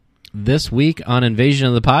This week on Invasion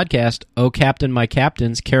of the Podcast, Oh Captain, My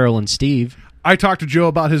Captains, Carol and Steve. I talked to Joe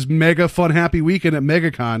about his mega fun happy weekend at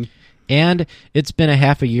MegaCon. And it's been a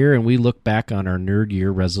half a year, and we look back on our nerd year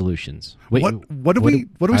resolutions. Wait, what do we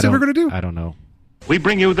say we're going to do? I don't know. We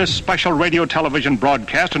bring you this special radio television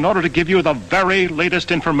broadcast in order to give you the very latest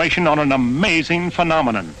information on an amazing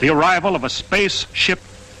phenomenon. The arrival of a spaceship.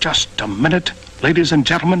 Just a minute. Ladies and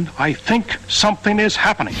gentlemen, I think something is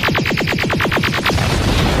happening.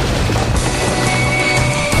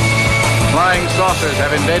 Flying saucers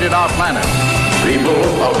have invaded our planet. People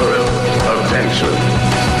of Earth, attention.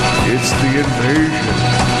 It's the invasion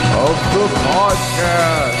of the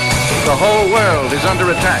podcast. The whole world is under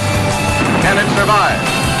attack. Can it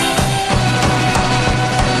survive?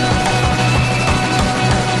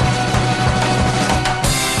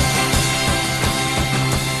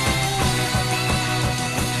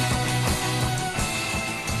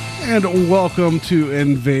 And welcome to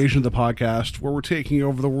Invasion of the Podcast, where we're taking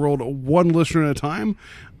over the world one listener at a time.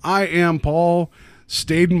 I am Paul,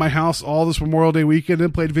 stayed in my house all this Memorial Day weekend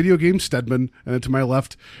and played video games Stedman. And then to my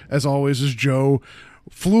left, as always, is Joe.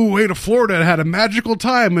 Flew away to Florida and had a magical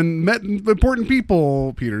time and met important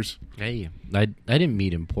people, Peters. Hey, I didn't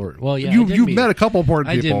meet important. Well, yeah, you met a couple important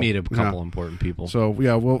people. I did meet a couple important people. So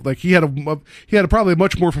yeah, well, like he had a probably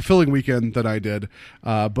much more fulfilling weekend than I did.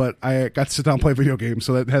 But I got to sit down and play video games,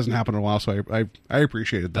 so that hasn't happened in a while. So I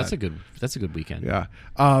appreciated that. That's a good weekend. Yeah.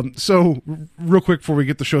 So real quick before we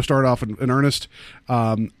get the show started off in earnest,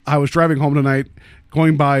 I was driving home tonight,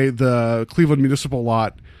 going by the Cleveland Municipal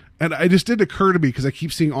lot. And it just didn't occur to me, because I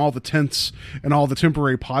keep seeing all the tents and all the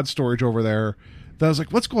temporary pod storage over there, that I was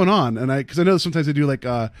like, what's going on? And because I know sometimes they do like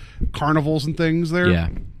carnivals and things there. Yeah,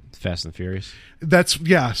 Fast and Furious.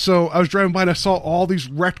 So I was driving by and I saw all these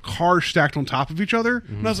wrecked cars stacked on top of each other.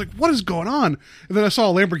 Mm-hmm. And I was like, what is going on? And then I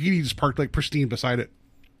saw a Lamborghini just parked like pristine beside it.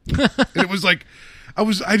 And it was like,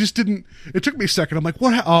 it took me a second. I'm like,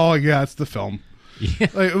 what? Oh yeah, it's the film. Yeah.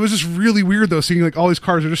 Like, it was just really weird though, seeing like all these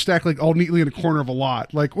cars are just stacked like all neatly in a corner of a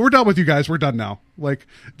lot. Like, we're done with you guys. We're done now. Like,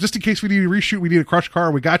 just in case we need to reshoot, we need a crush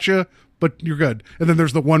car. We got you, but you're good. And then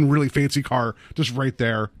there's the one really fancy car just right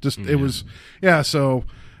there. It was, yeah. So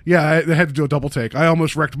yeah, I had to do a double take. I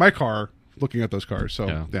almost wrecked my car looking at those cars.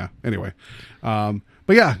 So yeah. Anyway, but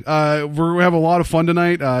yeah, we have a lot of fun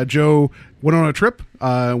tonight. Joe went on a trip.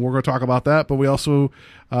 We're going to talk about that, but we also.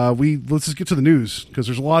 Let's just get to the news, because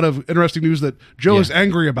there's a lot of interesting news that Joe is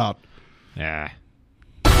angry about. Yeah.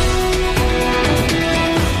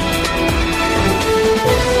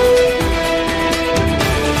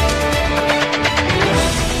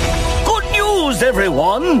 Good news,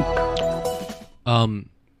 everyone.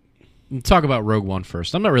 Talk about Rogue One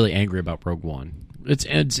first. I'm not really angry about Rogue One. It's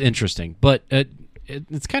interesting, but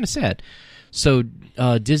it's kind of sad. So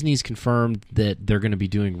Disney's confirmed that they're going to be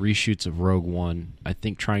doing reshoots of Rogue One, I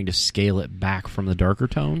think trying to scale it back from the darker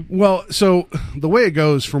tone. Well, so the way it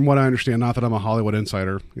goes, from what I understand, not that I'm a Hollywood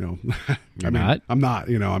insider, You're not? I'm not,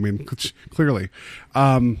 clearly.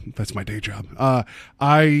 That's my day job.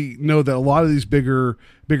 I know that a lot of these bigger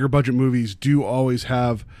budget movies do always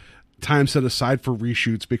have time set aside for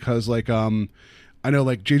reshoots, because like, I know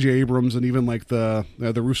like J.J. Abrams and even like the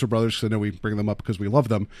Russo brothers, because I know we bring them up because we love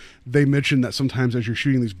them. They mentioned that sometimes as you're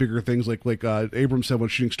shooting these bigger things, like Abrams said when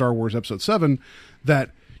shooting Star Wars Episode 7,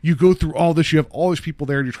 that you go through all this, you have all these people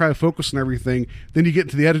there, and you try to focus on everything. Then you get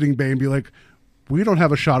into the editing bay and be like, we don't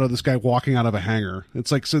have a shot of this guy walking out of a hangar.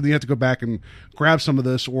 It's like, so you have to go back and grab some of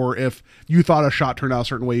this, or if you thought a shot turned out a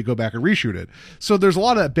certain way, you go back and reshoot it. So there's a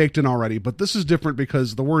lot of that baked in already, but this is different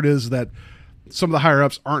because the word is that some of the higher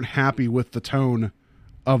ups aren't happy with the tone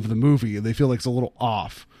of the movie, and they feel like it's a little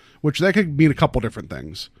off, which that could mean a couple different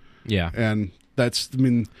things. Yeah. And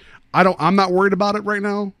I'm not worried about it right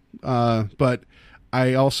now. But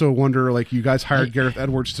I also wonder, like, you guys hired Gareth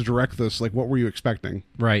Edwards to direct this. Like, what were you expecting?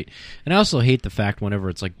 Right. And I also hate the fact whenever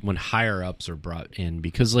it's like when higher ups are brought in,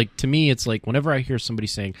 because like to me it's like whenever I hear somebody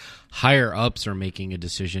saying higher ups are making a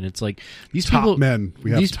decision, it's like these top men.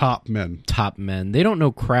 We have top men. Top men. They don't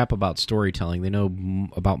know crap about storytelling. They know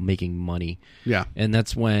about making money. Yeah. And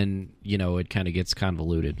that's when, it kind of gets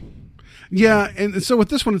convoluted. Yeah, and so with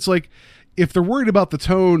this one, it's like, if they're worried about the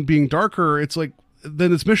tone being darker, it's like,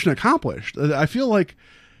 then it's mission accomplished. I feel like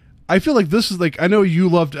this is like, I know you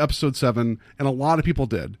loved Episode 7, and a lot of people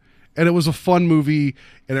did, and it was a fun movie,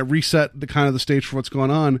 and it reset the kind of the stage for what's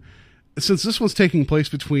going on. Since this one's taking place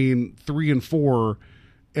between 3 and 4,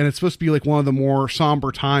 and it's supposed to be like one of the more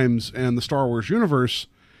somber times in the Star Wars universe,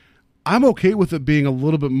 I'm okay with it being a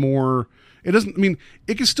little bit more. It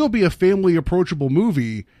can still be a family approachable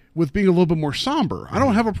movie, with being a little bit more somber. I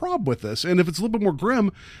don't have a problem with this. And if it's a little bit more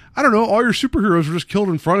grim, I don't know, all your superheroes are just killed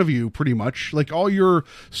in front of you pretty much. Like all your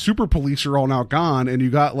super police are all now gone, and you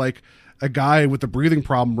got like a guy with a breathing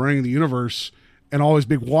problem running the universe and all his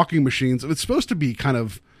big walking machines. It's supposed to be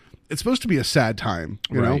a sad time,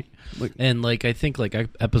 you know? Like, and like I think like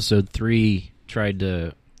episode 3 tried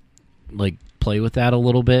to like play with that a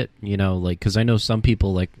little bit, you know, like because I know some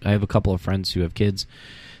people, like I have a couple of friends who have kids,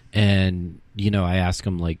 and you know, I ask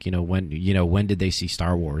them like, when did they see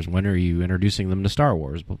Star Wars? When are you introducing them to Star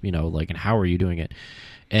Wars? You know, like, and how are you doing it?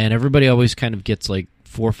 And everybody always kind of gets like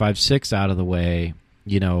 4, 5, 6 out of the way,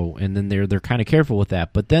 you know, and then they're kind of careful with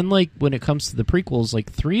that. But then like when it comes to the prequels,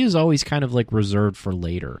 like 3 is always kind of like reserved for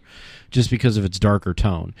later, just because of its darker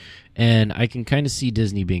tone. And I can kind of see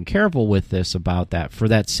Disney being careful with this about that for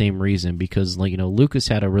that same reason, because like, you know, Lucas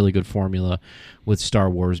had a really good formula with Star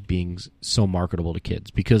Wars being so marketable to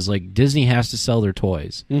kids, because like Disney has to sell their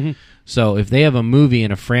toys. Mm-hmm. So if they have a movie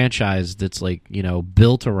and a franchise that's like, you know,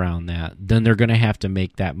 built around that, then they're going to have to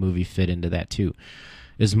make that movie fit into that too.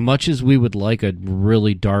 As much as we would like a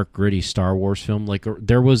really dark, gritty Star Wars film, like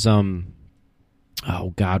there was oh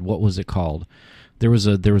God, what was it called? There was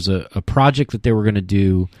a project that they were going to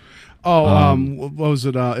do. What was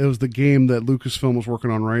it? It was the game that Lucasfilm was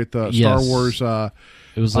working on, right? The Star Wars.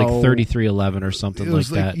 It was like 3311 or something like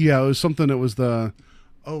that. Yeah, it was something. It was the.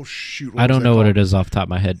 Oh shoot! I don't know what it is off the top of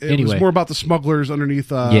my head. It was more about the smugglers underneath.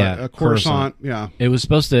 Coruscant. Yeah, it was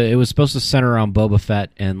supposed to center around Boba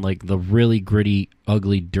Fett and like the really gritty,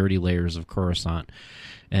 ugly, dirty layers of Coruscant,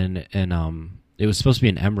 and it was supposed to be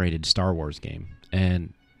an M-rated Star Wars game,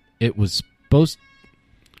 and it was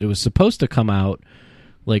supposed to come out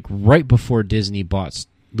like right before Disney bought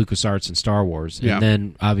LucasArts and Star Wars, and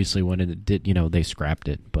then obviously when it did, you know, they scrapped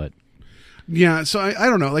it, but. Yeah, so I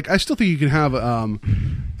don't know. Like, I still think you can have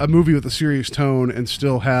a movie with a serious tone and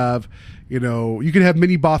still have, you know, you can have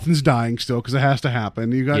Mini Bothans dying still because it has to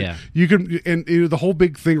happen. You can, and you know, the whole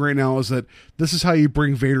big thing right now is that this is how you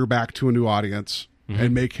bring Vader back to a new audience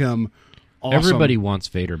and make him awesome. Everybody wants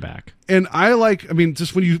Vader back, and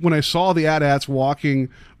just when I saw the AT-ATs walking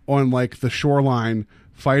on like the shoreline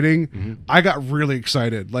fighting, I got really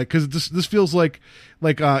excited, like, because this feels like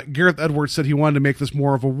Gareth Edwards said he wanted to make this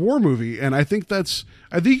more of a war movie, and I think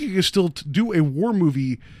you can still do a war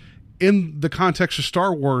movie in the context of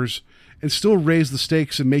Star Wars and still raise the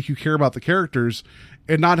stakes and make you care about the characters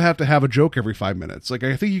and not have to have a joke every 5 minutes. Like,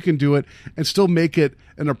 I think you can do it and still make it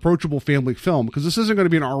an approachable family film, because this isn't going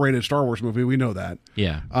to be an R-rated Star Wars movie. We know that.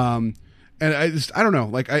 Yeah. And I don't know.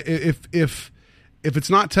 Like, if it's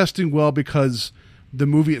not testing well because the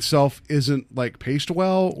movie itself isn't like paced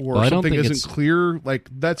well, or something isn't clear, like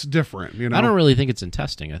that's different, you know. I don't really think it's in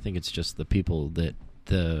testing. I think it's just the people that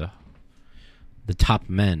the top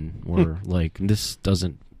men were like, this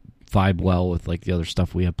doesn't vibe well with like the other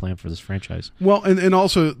stuff we have planned for this franchise. Well, and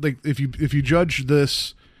also like if you judge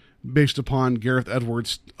this based upon Gareth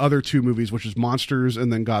Edwards' other 2 movies, which is Monsters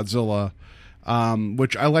and then Godzilla,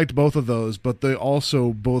 which I liked both of those, but they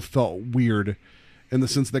also both felt weird, in the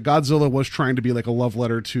sense that Godzilla was trying to be like a love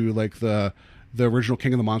letter to like the original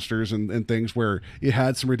King of the Monsters and things, where it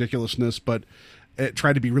had some ridiculousness, but it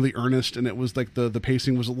tried to be really earnest, and it was like the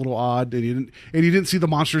pacing was a little odd, and you didn't see the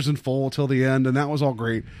monsters in full till the end, and that was all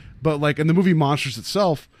great. But like in the movie Monsters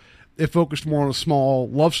itself, it focused more on a small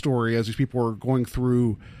love story as these people were going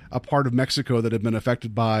through a part of Mexico that had been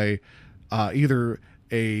affected by either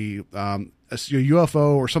a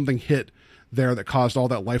UFO or something hit there that caused all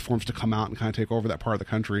that life forms to come out and kind of take over that part of the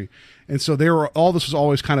country. And so all this was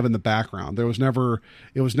always kind of in the background. It was never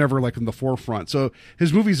like in the forefront. So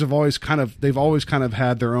his movies have always kind of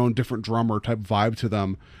had their own different drummer type vibe to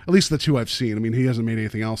them. At least the 2 I've seen. I mean, he hasn't made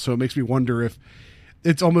anything else. So it makes me wonder if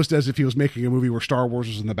it's almost as if he was making a movie where Star Wars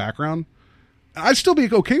was in the background. I'd still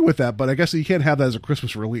be okay with that, but I guess you can't have that as a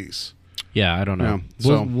Christmas release. Yeah, I don't know.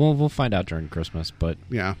 Yeah, so we'll find out during Christmas, but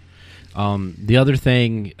yeah. The other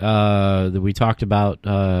thing that we talked about,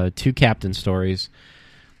 2 Captain stories.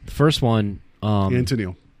 The first one, and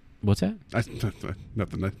Tennille. What's that?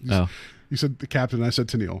 Nothing. You said the Captain. I said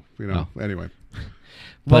Tennille. You know. Anyway,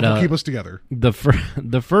 but keep us together. The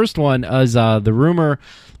first one is the rumor,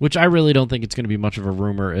 which I really don't think it's going to be much of a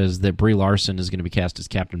rumor, is that Brie Larson is going to be cast as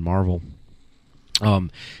Captain Marvel.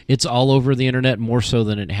 It's all over the internet, more so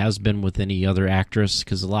than it has been with any other actress,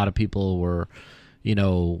 because a lot of people were, you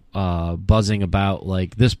know, buzzing about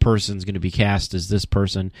like, this person's going to be cast as this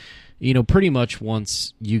person. pretty much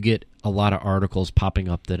once you get a lot of articles popping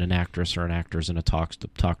up that an actress or an actor is in a talk to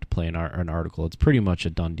play an article, it's pretty much a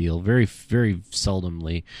done deal. Very, very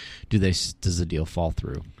seldomly does the deal fall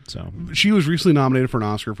through. So she was recently nominated for an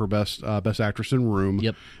Oscar for best actress in Room.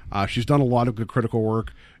 Yep. She's done a lot of good critical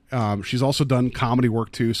work. She's also done comedy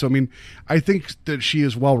work too. So I mean, I think that she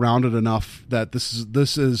is well rounded enough that this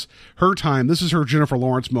is her time. This is her Jennifer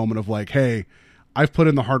Lawrence moment of like, hey, I've put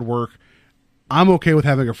in the hard work. I'm okay with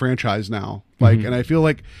having a franchise now. And I feel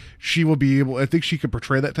like she will be able, I think she could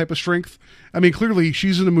portray that type of strength. I mean, clearly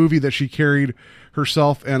she's in a movie that she carried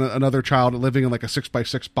herself and another child living in like a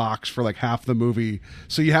 6x6 box for like half the movie.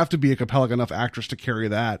 So you have to be a compelling enough actress to carry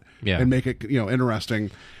that and make it,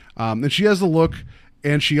 interesting. And she has the look,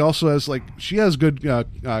 and she also has good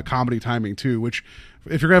comedy timing too, which,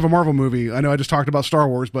 if you're gonna have a Marvel movie, I know I just talked about Star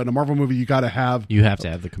Wars, but in a Marvel movie, you have to have the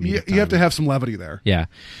comedic. You have to have some levity there. Yeah,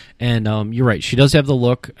 and you're right. She does have the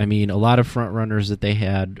look. I mean, a lot of front runners that they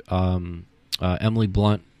had. Emily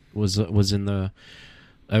Blunt was in the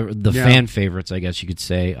fan favorites, I guess you could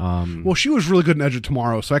say. Well, she was really good in Edge of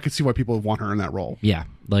Tomorrow, so I could see why people would want her in that role. Yeah,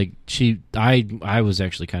 like I was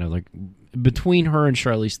actually kind of like between her and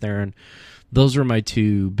Charlize Theron. Those are my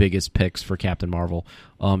two biggest picks for Captain Marvel.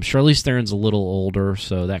 Charlize Theron's a little older,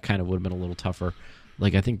 so that kind of would have been a little tougher.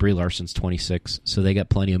 Like, I think Brie Larson's 26, so they got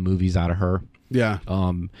plenty of movies out of her. Yeah.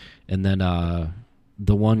 And then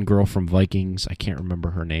the one girl from Vikings, I can't remember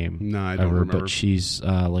her name. No, I don't remember. But she's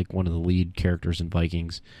like one of the lead characters in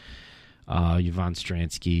Vikings. Yvonne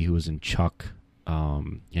Stransky, who was in Chuck,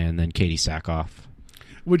 and then Katie Sackhoff.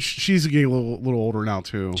 Which she's getting a little older now,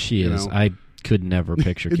 too. She is. I could never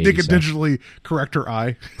picture Katie They could Sackhoff. digitally correct her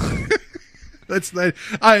eye.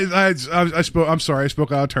 I spoke. I'm sorry, I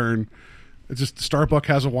spoke out of turn. It's just Starbuck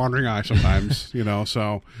has a wandering eye sometimes,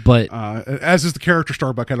 So, but as is the character,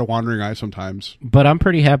 Starbuck had a wandering eye sometimes. But I'm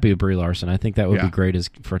pretty happy with Brie Larson. I think that would be great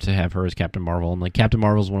to have her as Captain Marvel. And like Captain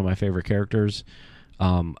Marvel is one of my favorite characters.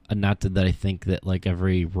 Not that I think that like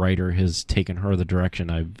every writer has taken her the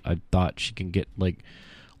direction I thought she can get like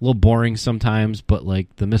a little boring sometimes, but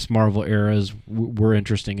like the Miss Marvel eras were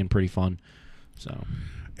interesting and pretty fun. So,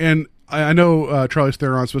 and I know Charlize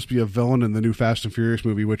Theron's supposed to be a villain in the new Fast and Furious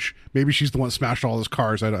movie, which maybe she's the one that smashed all those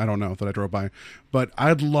cars. I don't know that I drove by, but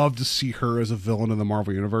I'd love to see her as a villain in the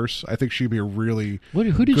Marvel universe. I think she'd be a really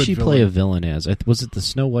who did she play a villain as? Was it the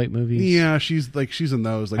Snow White movies? Yeah, she's in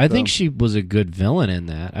those. Like I think she was a good villain in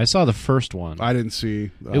that. I saw the first one. I didn't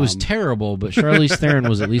see. It was terrible, but Charlize Theron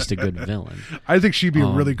was at least a good villain. I think she'd be a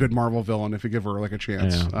really good Marvel villain if you give her like a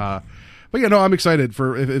chance. Yeah. But I'm excited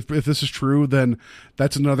for if this is true, then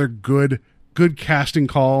that's another good casting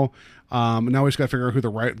call. Now we just got to figure out who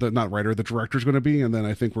the director's going to be, and then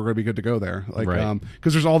I think we're going to be good to go there. Like,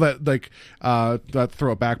 because there's all that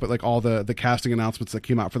throw it back, but like all the casting announcements that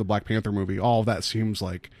came out for the Black Panther movie, all of that seems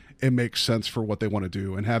like it makes sense for what they want to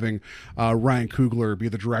do, and having Ryan Coogler be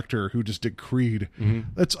the director who just did Creed.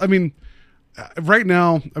 Right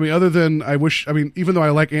now, other than even though I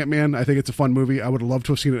like Ant-Man, I think it's a fun movie. I would love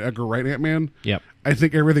to have seen an Edgar Wright Ant-Man. Yep. I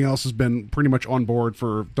think everything else has been pretty much on board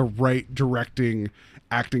for the right directing,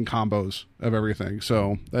 acting combos of everything.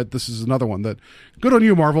 So this is another one that good on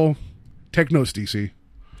you, Marvel. Take notes, DC.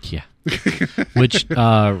 Yeah. Which,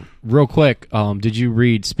 real quick,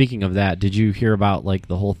 speaking of that, did you hear about like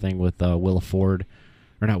the whole thing with Willa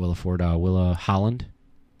Holland?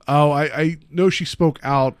 Oh, I know she spoke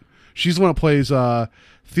out. She's the one that plays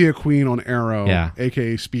Thea Queen on Arrow,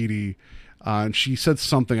 a.k.a. Speedy. And she said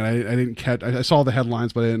something, and I didn't catch. I saw the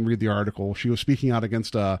headlines, but I didn't read the article. She was speaking out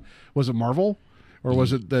against, was it Marvel? Or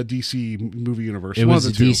was it the DC movie universe? It was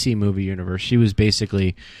the DC movie universe. She was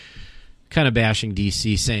basically kind of bashing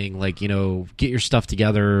DC, saying, like, get your stuff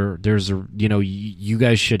together. There's you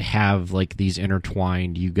guys should have, like, these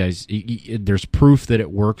intertwined. You guys, there's proof that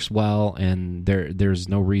it works well, and there's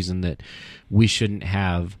no reason that we shouldn't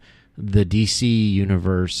have the DC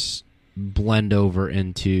universe blend over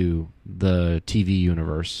into the TV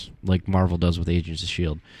universe like Marvel does with Agents of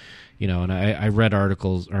S.H.I.E.L.D. And I read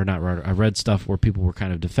articles, I read stuff where people were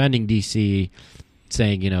kind of defending DC,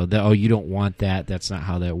 saying, that, you don't want that, that's not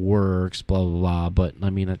how that works, blah, blah, blah. But,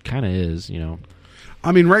 it kind of is,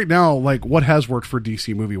 right now, like, what has worked for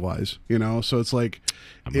DC movie-wise, So it's like,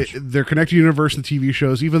 they're connected universe and TV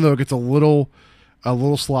shows, even though it gets a little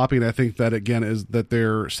sloppy, and I think that, again, is that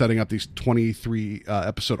they're setting up these 23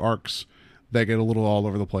 episode arcs that get a little all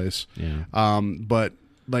over the place. Yeah. But,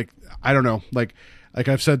 like, I don't know, like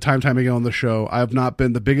I've said time again on the show, I have not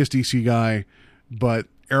been the biggest DC guy, but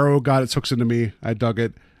Arrow got its hooks into me. I dug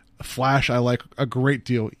it. Flash, I like a great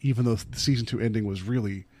deal, even though the season 2 ending was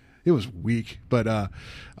weak, but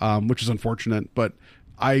which is unfortunate. But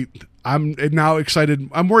I'm now excited.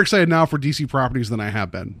 I'm more excited now for DC properties than I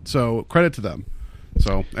have been. So credit to them.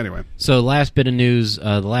 So anyway, so last bit of news,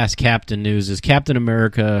 the last Captain news is Captain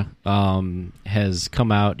America has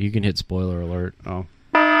come out. You can hit spoiler alert. Oh,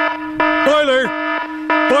 Spoiler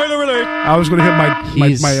alert! I was going to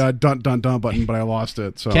hit my dun dun dun button, but I lost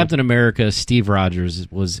it. So Captain America, Steve Rogers,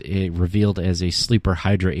 was revealed as a sleeper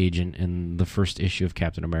Hydra agent in the first issue of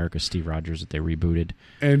Captain America, Steve Rogers, that they rebooted.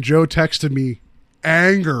 And Joe texted me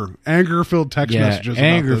anger-filled text messages.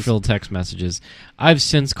 Anger-filled text messages. I've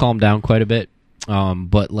since calmed down quite a bit.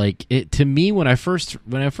 But like it to me when I first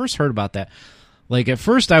heard about that, like at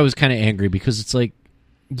first I was kind of angry because it's like,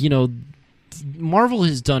 you know, Marvel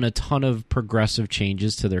has done a ton of progressive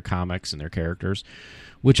changes to their comics and their characters,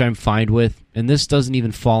 which I'm fine with, and this doesn't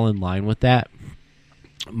even fall in line with that.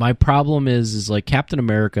 My problem is like Captain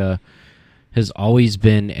America has always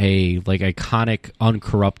been a like iconic,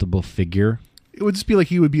 uncorruptible figure. It would just be like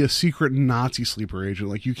he would be a secret Nazi sleeper agent.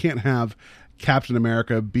 Like you can't have Captain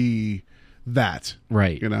America be that,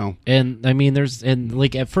 right? You know, and I mean,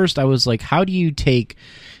 like at first I was like, how do you take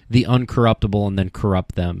the uncorruptible and then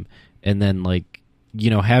corrupt them, and then like, you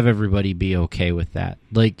know, have everybody be okay with that?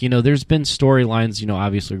 Like, you know, there's been storylines, you know,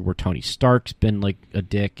 obviously where Tony Stark's been like a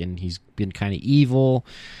dick and he's been kind of evil.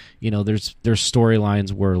 You know, there's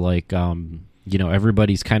storylines where like, you know,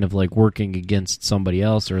 everybody's kind of like working against somebody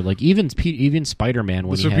else, or like even Spider-Man,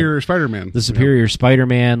 when the Superior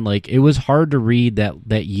Spider-Man, like it was hard to read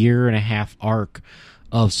that year and a half arc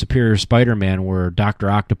of Superior Spider-Man where Dr.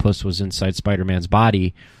 Octopus was inside Spider-Man's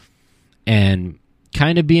body and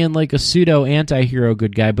kind of being like a pseudo anti-hero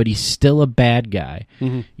good guy, but he's still a bad guy.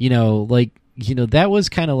 Mm-hmm. You know, like, you know, that was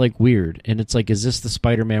kind of like weird, and it's like, is this the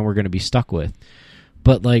Spider-Man we're going to be stuck with?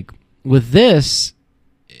 But like with this,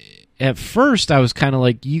 at first I was kind of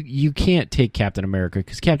like, you can't take Captain America,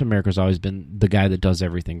 because Captain America's always been the guy that does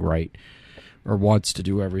everything right, or wants to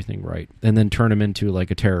do everything right, and then turn him into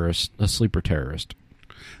like a terrorist, a sleeper terrorist.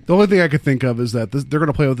 The only thing I could think of is that they're going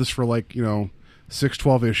to play with this for like, you know,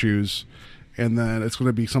 6-12 issues, and then it's going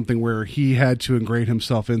to be something where he had to ingrain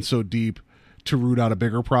himself in so deep to root out a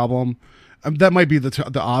bigger problem. That might be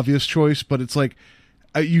the obvious choice, but it's like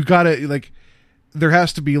you got to like, there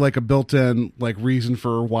has to be like a built-in like reason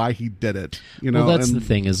for why he did it, you know. Well, that's the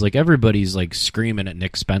thing, is like everybody's like screaming at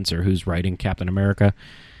Nick Spencer, who's writing Captain America,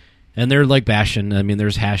 and they're like bashing. I mean,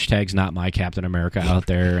 there's hashtags "Not My Captain America" out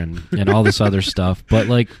there, and all this other stuff. But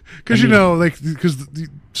like, because you know, like because the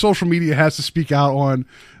social media has to speak out on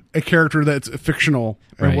a character that's fictional,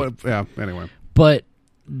 right? Anyway, but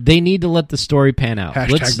they need to let the story pan out.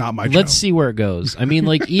 Hashtag not my Joe. Let's see where it goes. I mean,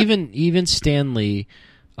 like even Stan Lee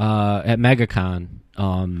at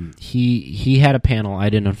MegaCon, he had a panel I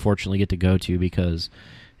didn't unfortunately get to go to because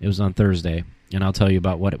it was on Thursday, and I'll tell you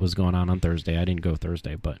about what was going on Thursday. I didn't go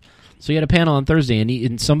Thursday, but so he had a panel on Thursday,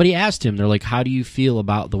 and somebody asked him, they're like, "How do you feel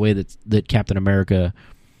about the way that Captain America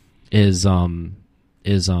is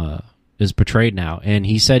portrayed now?" And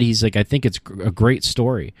he said, he's like, "I think it's a great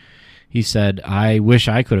story." He said, "I wish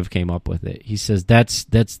I could have came up with it." He says,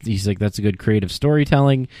 he's like, "That's a good creative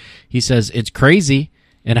storytelling." He says, "It's crazy,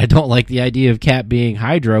 and I don't like the idea of Cap being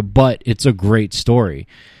Hydra, but it's a great story."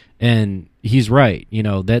 And he's right. You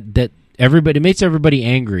know, that everybody, it makes everybody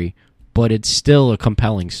angry, but it's still a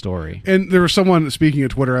compelling story. And there was someone speaking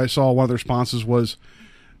at Twitter, I saw one of the responses was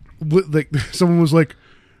like, someone was like,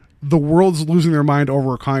 the world's losing their mind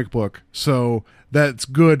over a comic book, so that's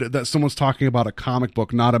good that someone's talking about a comic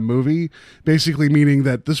book, not a movie. Basically meaning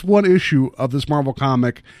that this one issue of this Marvel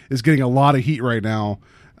comic is getting a lot of heat right now,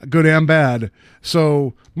 good and bad.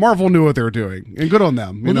 So Marvel knew what they were doing, and good on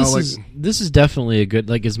them. You know, this is definitely a good,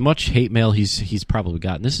 like, as much hate mail he's probably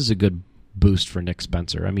gotten, this is a good boost for Nick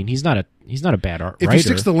Spencer. I mean, he's not a bad writer. If he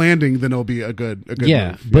sticks the landing, then it'll be a good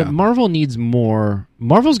move. But Marvel needs more.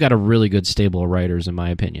 Marvel's got a really good stable of writers, in my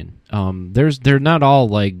opinion. They're not all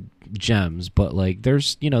like gems, but like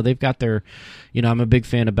there's, you know, they've got their, you know, I'm a big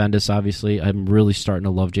fan of Bendis, obviously. I'm really starting to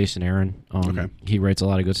love Jason Aaron. He writes a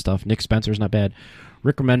lot of good stuff. Nick Spencer's not bad.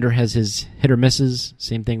 Rick Remender has his hit or misses.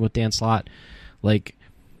 Same thing with Dan Slott. Like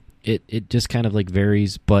it just kind of like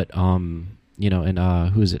varies, but you know, and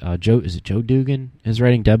who is it? Joe Dugan is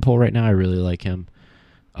writing Deadpool right now. I really like him.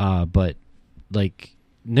 But like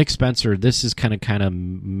Nick Spencer, this is kind of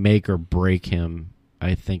make or break him,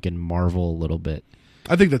 I think, in Marvel a little bit.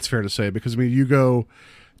 I think that's fair to say, because I mean, you go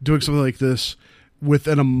doing something like this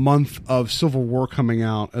within a month of Civil War coming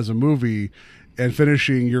out as a movie and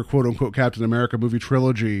finishing your quote unquote Captain America movie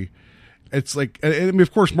trilogy It's like, I mean,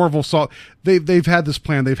 of course, Marvel saw they've had this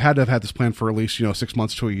plan. They've had to have had this plan for at least 6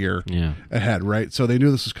 months to a year ahead, right? So they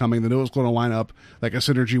knew this was coming. They knew it was going to line up like a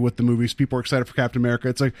synergy with the movies. People are excited for Captain America.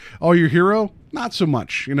 It's like, oh, your hero? Not so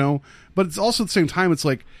much, But it's also at the same time, it's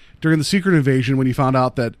like during the Secret Invasion when you found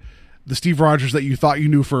out that the Steve Rogers that you thought you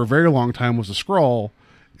knew for a very long time was a Skrull.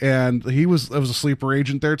 And it was a sleeper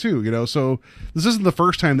agent there too, So this isn't the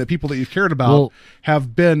first time that people that you've cared about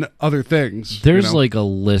have been other things. There's like a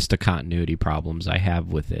list of continuity problems I have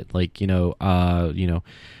with it. Like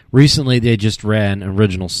recently they just ran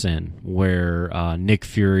Original Sin, where Nick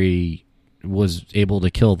Fury was able to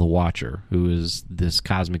kill the Watcher, who is this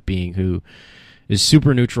cosmic being who is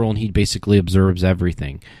super neutral and he basically observes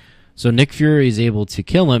everything. So Nick Fury is able to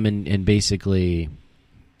kill him and basically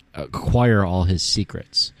acquire all his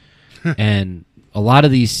secrets. And a lot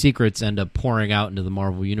of these secrets end up pouring out into the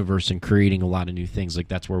Marvel Universe and creating a lot of new things. Like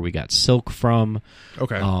that's where we got Silk from.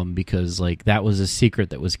 Okay. Because like that was a secret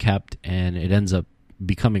that was kept and it ends up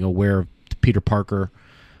becoming aware of Peter Parker.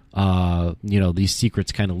 These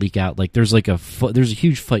secrets kind of leak out. Like there's like there's a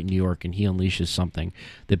huge fight in New York and he unleashes something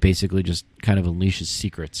that basically just kind of unleashes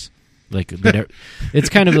secrets. Like it's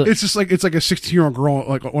kind of it's just like it's like a 16-year-old girl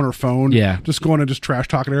like on her phone, just going and just trash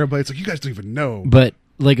talking to everybody. It's like you guys don't even know. But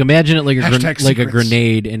like imagine it like a #secrets.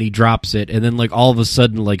 grenade, and he drops it, and then like all of a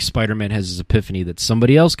sudden like Spider-Man has his epiphany that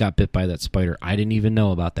somebody else got bit by that spider. I didn't even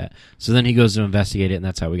know about that. So then he goes to investigate it, and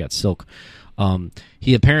that's how we got Silk.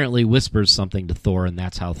 He apparently whispers something to Thor, and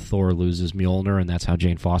that's how Thor loses Mjolnir, and that's how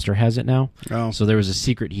Jane Foster has it now. Oh. So there was a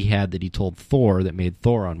secret he had that he told Thor that made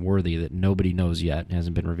Thor unworthy that nobody knows yet and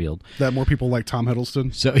hasn't been revealed. That more people like Tom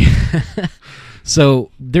Hiddleston.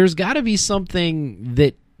 So there's got to be something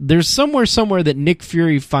that there's somewhere that Nick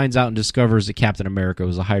Fury finds out and discovers that Captain America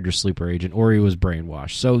was a Hydra sleeper agent or he was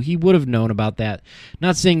brainwashed. So he would have known about that.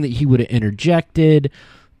 Not saying that he would have interjected.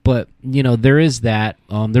 But, there is that.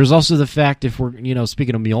 There's also the fact, if we're,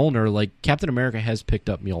 speaking of Mjolnir, like, Captain America has picked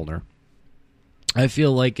up Mjolnir. I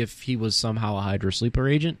feel like if he was somehow a Hydra sleeper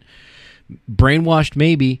agent, brainwashed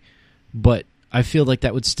maybe, but I feel like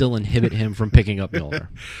that would still inhibit him from picking up Mjolnir.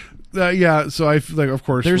 So I feel like, of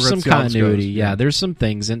course, there's some continuity. Yeah, there's some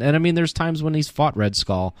things. And I mean, there's times when he's fought Red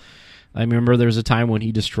Skull. I remember there was a time when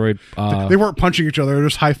he destroyed. They weren't punching each other; they were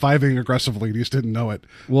just high fiving aggressively. You just didn't know it.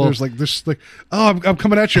 Well, there's like this, I'm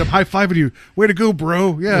coming at you. I'm high fiving you. Way to go,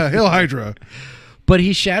 bro! Yeah, Hail Hydra. But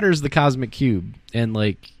he shatters the cosmic cube, and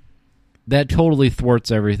like that totally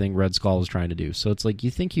thwarts everything Red Skull was trying to do. So it's like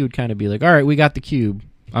you think he would kind of be like, "All right, we got the cube.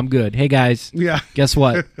 I'm good. Hey guys, guess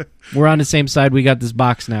what? We're on the same side. We got this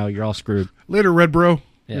box now. You're all screwed. Later, Red Bro."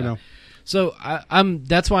 Yeah. So I'm.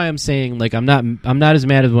 That's why I'm saying like I'm not as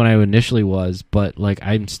mad as when I initially was, but like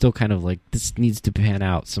I'm still kind of like this needs to pan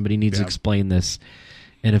out. Somebody needs to explain this,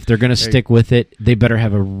 and if they're going to stick with it, they better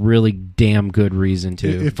have a really damn good reason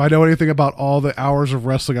to. If I know anything about all the hours of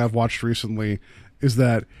wrestling I've watched recently, is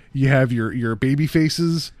that you have your baby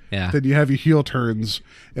faces, then you have your heel turns,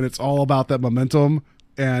 and it's all about that momentum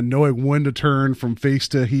and knowing when to turn from face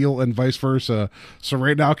to heel and vice versa. So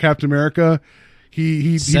right now, Captain America.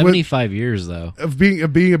 He 75 years though of being a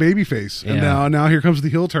baby face, and now here comes the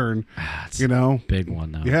heel turn. It's a big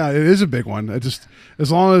one though. Yeah, it is a big one. I just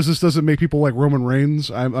as long as this doesn't make people like Roman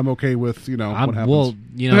Reigns, I'm okay with what happens. Well,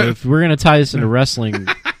 if we're gonna tie this into wrestling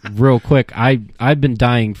real quick, I've been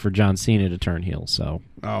dying for John Cena to turn heel. So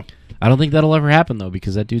I don't think that'll ever happen though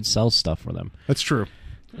because that dude sells stuff for them. That's true.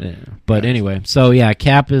 Yeah. But anyway, so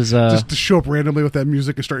Cap is just to show up randomly with that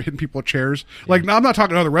music and start hitting people with chairs. Like, no, I'm not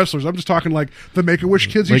talking to other wrestlers. I'm just talking like the Make-A-Wish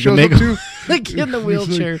kids he shows up to, like in the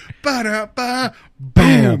wheelchair. Ba-da-ba,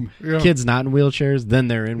 boom. Kids not in wheelchairs, then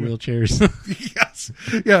they're in wheelchairs. Yes,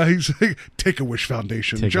 yeah. He's like Take-A-Wish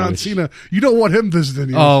Foundation. John Cena. You don't want him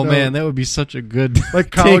visiting you. Oh man, that would be such a good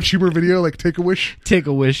like college humor video. Like Take-A-Wish.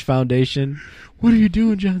 Take-A-Wish Foundation. What are you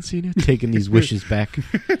doing, John Cena? Taking these wishes back.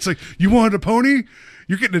 It's like you wanted a pony.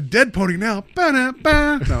 You're getting a dead pony now.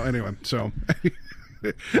 Ba-da-ba. No, anyway, so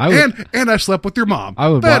and I slept with your mom. I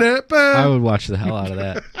would watch the hell out of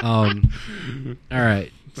that. All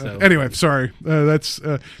right. So. Anyway, sorry. That's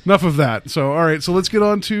enough of that. So, all right. So let's get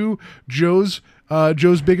on to Joe's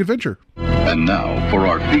big adventure. And now for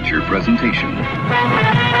our feature presentation.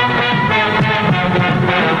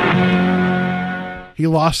 He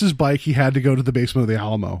lost his bike. He had to go to the basement of the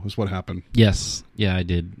Alamo is what happened. Yes. Yeah, I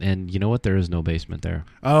did. And you know what? There is no basement there.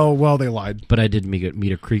 Oh, well, they lied. But I did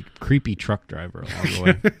meet a creepy truck driver along the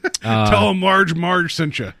way. Tell him Marge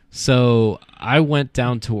sent you. So I went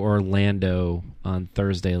down to Orlando on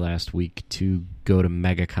Thursday last week to go to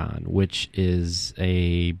MegaCon, which is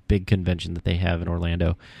a big convention that they have in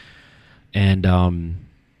Orlando. And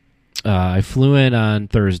I flew in on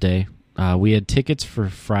Thursday. We had tickets for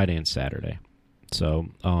Friday and Saturday. So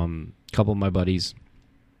a couple of my buddies,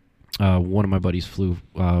 one of my buddies flew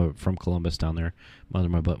from Columbus down there.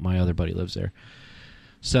 My other buddy lives there.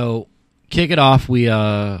 So kick it off. We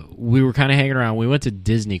were kind of hanging around. We went to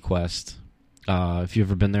Disney Quest. If you've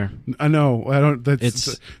ever been there, I know. I don't.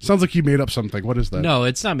 Sounds like you made up something. What is that? No,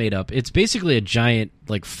 it's not made up. It's basically a giant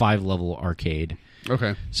 5-level arcade.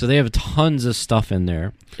 Okay. So they have tons of stuff in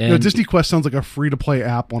there. And Disney Quest sounds like a free-to-play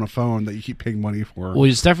app on a phone that you keep paying money for. Well,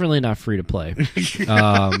 it's definitely not free to play.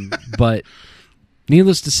 But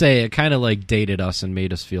needless to say, it kind of dated us and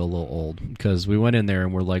made us feel a little old because we went in there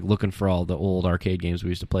and we're looking for all the old arcade games we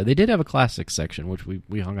used to play. They did have a classics section, which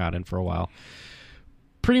we hung out in for a while.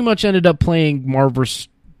 Pretty much ended up playing Marvel vs.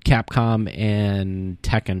 Capcom and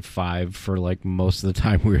Tekken 5 for most of the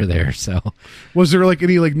time we were there. So, was there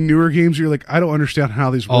any newer games you're I don't understand how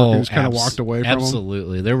these work? And just kind of walked away from them?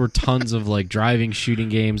 Absolutely. There were tons of driving shooting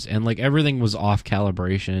games and everything was off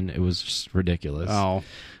calibration. It was just ridiculous. Oh.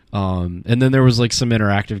 And then there was some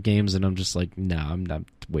interactive games and I'm just no, I'm not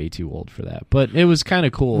way too old for that. But it was kind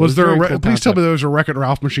of cool. Was there please tell me there was a Wreck-It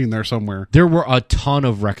Ralph machine there somewhere. There were a ton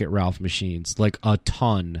of Wreck-It Ralph machines. A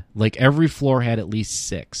ton. Every floor had at least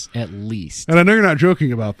 6. At least. And I know you're not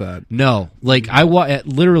joking about that. No.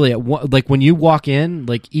 Literally when you walk in,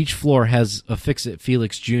 each floor has a Fix-It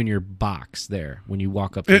Felix Jr. box there when you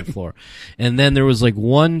walk up to the floor. And then there was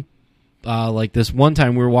one this one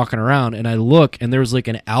time we were walking around and I look and there was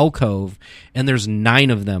an alcove and there's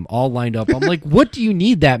 9 of them all lined up. I'm what do you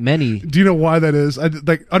need that many? Do you know why that is?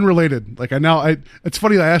 Unrelated. It's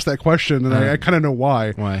funny I asked that question and I kind of know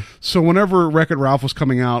why. Why? So whenever Wreck-It Ralph was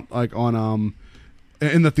coming out on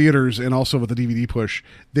in the theaters and also with the DVD push,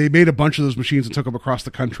 they made a bunch of those machines and took them across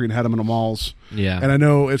the country and had them in the malls. Yeah. And I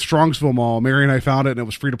know at Strongsville Mall, Mary and I found it and it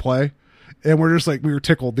was free to play. And we're just we were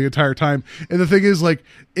tickled the entire time. And the thing is,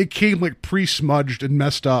 it came pre-smudged and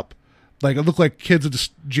messed up. It looked like kids had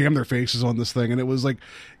just jammed their faces on this thing. And it was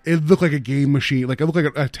it looked like a game machine. It looked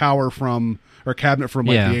like a tower or a cabinet from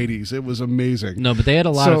the 80s. It was amazing. No, but they had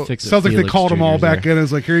a lot of Fix-It sounds like they called them all back there. in.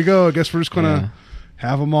 It's here you go. I guess we're just going to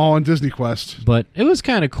have them all on Disney Quest. But it was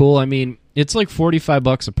kind of cool. I mean, it's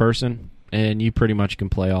 $45 a person. And you pretty much can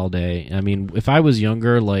play all day. I mean, if I was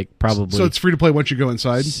younger, probably... So it's free to play once you go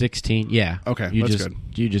inside? 16, yeah. Okay, that's good.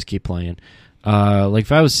 You just keep playing.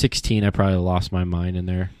 If I was 16, I probably lost my mind in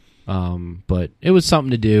there. But it was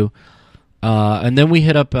something to do. And then we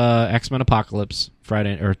hit up X-Men Apocalypse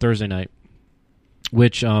Thursday night,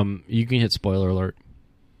 which you can hit spoiler alert.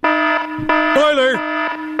 Spoiler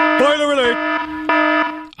alert!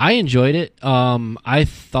 I enjoyed it. I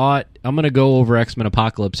thought I'm going to go over X-Men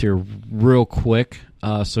Apocalypse here real quick.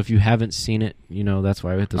 So if you haven't seen it, that's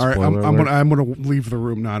why I hit the spoiler alert. I'm gonna leave the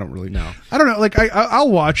room. No, I don't really. No, I don't know. I'll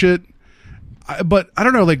watch it, but I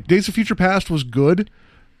don't know. Days of Future Past was good,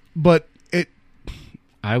 but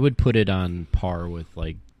I would put it on par with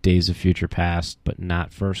Days of Future Past, but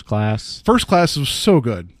not First Class. First Class was so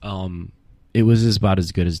good. It was about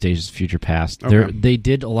as good as Days of Future Past. Okay. They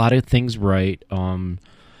did a lot of things right.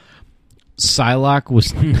 Psylocke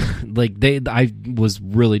was I was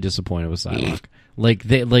really disappointed with Psylocke.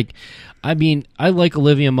 I mean, I like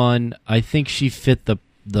Olivia Munn. I think she fit the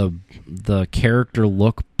character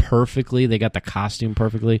look perfectly. They got the costume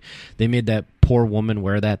perfectly. They made that poor woman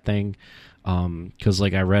wear that thing. Because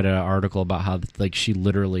I read an article about how she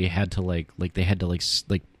literally had to they had to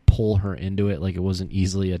pull her into it. It wasn't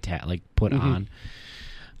easily put on.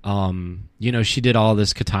 She did all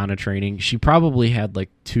this katana training. She probably had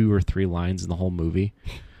 2 or 3 lines in the whole movie.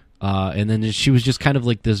 And then she was just kind of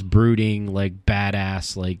this brooding,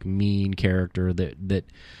 badass, mean character that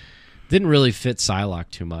didn't really fit Psylocke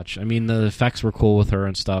too much. I mean, the effects were cool with her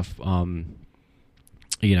and stuff. But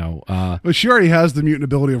she already has the mutant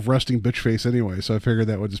ability of resting bitch face anyway, so I figured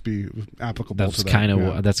that would just be applicable to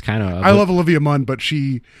that. That's kind of... I love Olivia Munn, but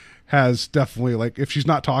she has definitely, if she's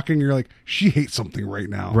not talking, you're she hates something right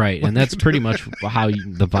now. Right, and that's pretty much how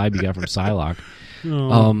the vibe you got from Psylocke.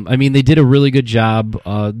 I mean, they did a really good job.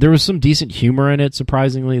 There was some decent humor in it,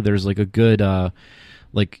 surprisingly. There's a good...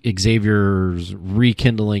 Xavier's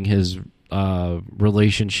rekindling his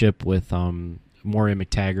relationship with Moira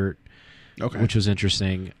McTaggart. Okay. Which was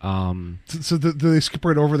interesting. So do they skip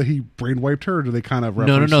right over that he brainwiped her, or do they kind of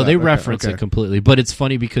reference No. that? They reference it completely, but it's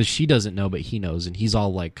funny because she doesn't know, but he knows, and he's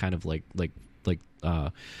all kind of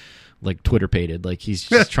Twitter pated, he's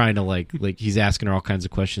just trying to he's asking her all kinds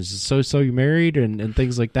of questions. So you married and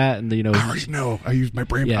things like that, and I already know. I used my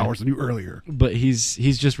brain powers on you earlier, but he's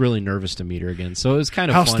just really nervous to meet her again. So it was kind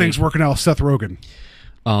of how's funny. things working out with Seth Rogen?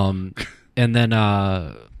 And then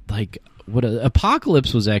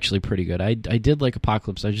Apocalypse was actually pretty good. I did like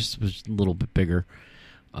Apocalypse. I just was a little bit bigger.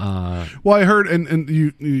 Well, I heard, and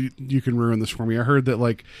you can ruin this for me. I heard that,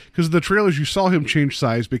 like, because of the trailers, you saw him change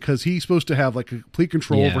size because he's supposed to have like complete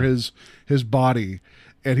control over his body,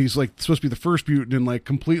 and he's like supposed to be the first mutant and like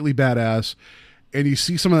completely badass. And you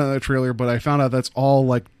see some of that in the trailer, but I found out that's all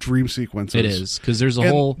like dream sequences. It is, because there's a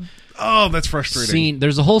whole that's frustrating scene.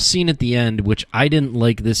 There's a whole scene at the end, which I didn't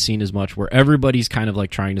like this scene as much, where everybody's kind of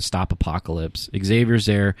like trying to stop Apocalypse. Xavier's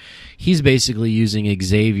there. He's basically using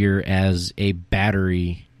Xavier as a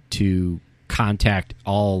battery to contact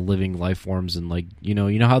all living life forms, and like you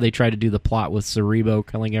know how they try to do the plot with Cerebro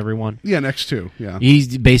killing everyone. Yeah, next two. Yeah,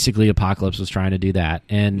 he's basically Apocalypse was trying to do that,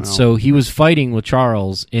 and so he was fighting with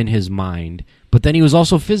Charles in his mind. But then he was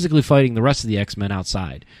also physically fighting the rest of the X-Men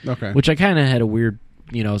outside. Okay. Which I kind of had a weird,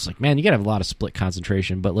 it's like, man, you got to have a lot of split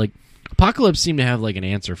concentration. But, like, Apocalypse seemed to have, like, an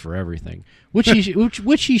answer for everything. Which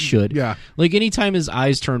he should. Yeah. Like, anytime his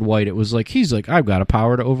eyes turned white, it was like, he's like, I've got a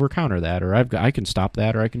power to over-counter that, or I can stop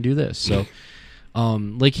that, or I can do this. So,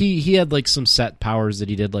 like, he had, like, some set powers that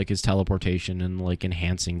he did, like his teleportation and, like,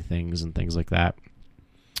 enhancing things and things like that.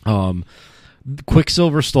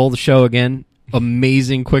 Quicksilver stole the show again.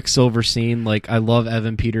 Amazing Quicksilver scene. Like, I love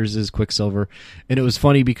Evan Peters' Quicksilver, and it was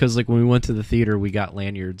funny because like when we went to the theater, we got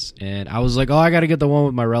lanyards, and I was like, I gotta get the one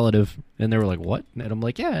with my relative, and they were like, what? And I'm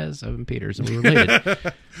like, yeah, it's Evan Peters, and we're related.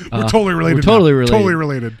 We're totally related. We're totally related. Totally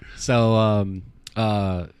related. So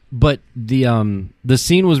but the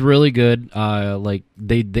scene was really good. Like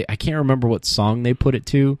they I can't remember what song they put it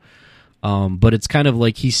to, but it's kind of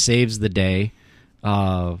like he saves the day.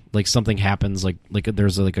 Like something happens, like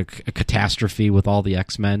there's like a catastrophe with all the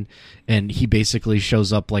X-Men, and he basically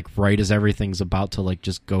shows up like right as everything's about to like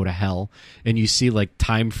just go to hell, and you see like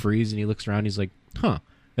time freeze, and he looks around, he's like, huh,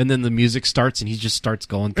 and then the music starts, and he just starts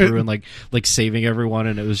going through and like saving everyone,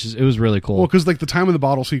 and it was really cool. Well, because like the time in the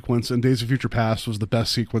bottle sequence in Days of Future Past was the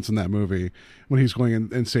best sequence in that movie, when he's going in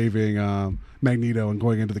and saving Magneto and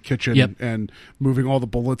going into the kitchen and moving all the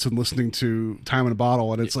bullets and listening to Time in a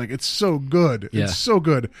Bottle, and it's like, it's so good. It's so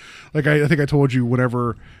good. Like I think I told you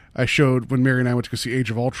whenever I showed when Mary and I went to go see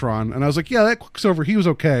Age of Ultron, and I was like, yeah, that Quicksilver, he was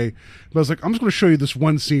okay, but I was like, I'm just going to show you this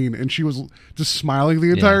one scene, and she was just smiling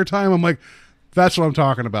the entire time. I'm like, that's what I'm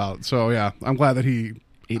talking about. So yeah, I'm glad that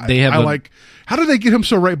like, how did they get him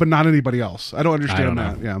so right but not anybody else? I don't understand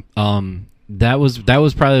that. Yeah. That was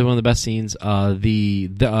probably one of the best scenes.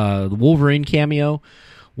 The Wolverine cameo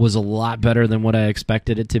was a lot better than what I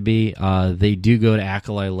expected it to be. They do go to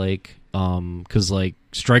Alkali Lake because like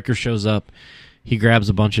Stryker shows up, he grabs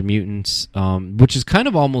a bunch of mutants, which is kind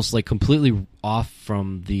of almost like completely off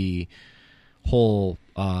from the whole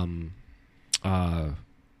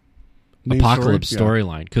Apocalypse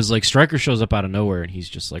storyline, because like Stryker shows up out of nowhere and he's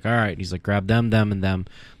just like, all right, and he's like, grab them and them,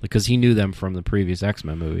 because he knew them from the previous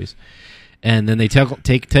X-Men movies. And then they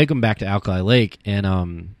take them back to Alkali Lake,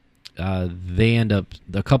 and they end up,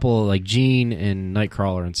 a couple of like Jean and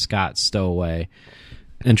Nightcrawler and Scott stow away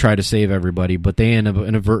and try to save everybody, but they end up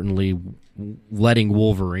inadvertently letting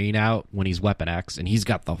Wolverine out when he's Weapon X, and he's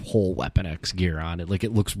got the whole Weapon X gear on it. Like,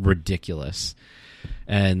 it looks ridiculous.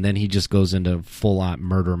 And then he just goes into full-on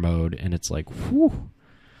murder mode, and it's like, whew.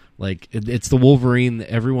 Like, it's the Wolverine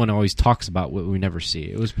that everyone always talks about, what we never see.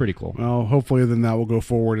 It was pretty cool. Well, hopefully then that will go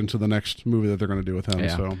forward into the next movie that they're going to do with him.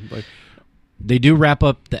 Yeah. So, like, they do wrap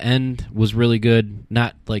up. The end was really good.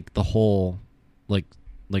 Not like the whole like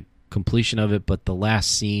completion of it, but the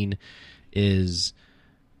last scene is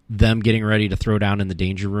them getting ready to throw down in the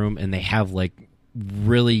danger room, and they have like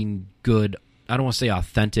really good, I don't want to say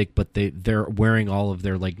authentic, but they're wearing all of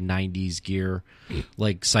their like 90s gear.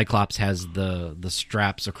 Like Cyclops has the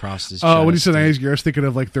straps across his chest. Oh, when you said 90s gear, I was thinking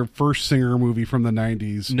of like their first Singer movie from the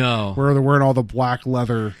 90s. No. Where they're wearing all the black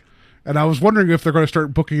leather. And I was wondering if they're going to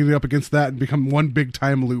start booking it up against that and become one big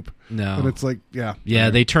time loop. No. But it's like, yeah. Yeah,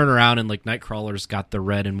 they turn around and like Nightcrawler's got the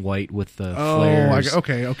red and white with the flares.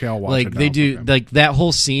 Okay, I'll watch like, it now. They do, okay. like that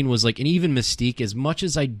whole scene was like, and even Mystique, as much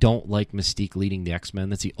as I don't like Mystique leading the X-Men,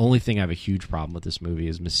 that's the only thing I have a huge problem with this movie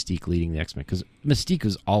is Mystique leading the X-Men, because Mystique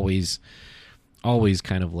is always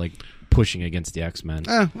kind of like pushing against the X-Men.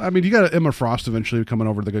 I mean, you got Emma Frost eventually coming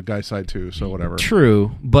over to the good guy side too, so whatever.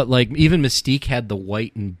 True, but like even Mystique had the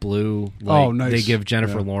white and blue. Like, nice. They give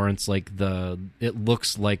Jennifer Lawrence like it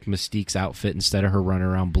looks like Mystique's outfit instead of her running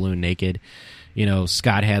around blue and naked. You know,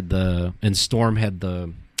 Scott had and Storm had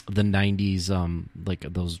the 90s like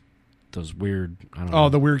those weird, I don't know. Oh,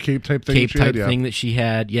 the weird cape type thing. Thing that she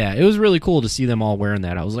had. Yeah, it was really cool to see them all wearing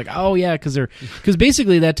that. I was like, oh yeah, because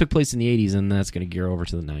basically that took place in the 80s, and that's going to gear over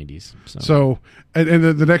to the 90s. So and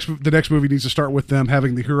the next movie needs to start with them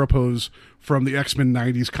having the hero pose from the X-Men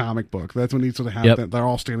 90s comic book. That's what needs to happen. Yep. They're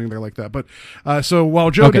all standing there like that. But so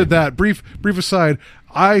while Joe did that, brief aside,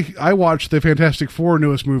 I watched the Fantastic Four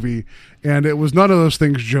newest movie, and it was none of those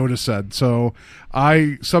things Joe just said. So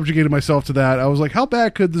I subjugated myself to that. I was like, how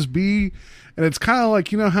bad could this be? And it's kind of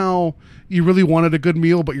like, you know how you really wanted a good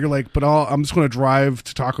meal, but you're like, but I'm just going to drive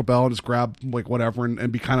to Taco Bell and just grab like whatever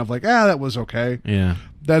and be kind of like, that was okay. Yeah.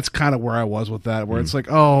 That's kind of where I was with that, where it's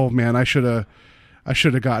like, oh man, I should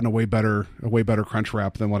have gotten a way better Crunch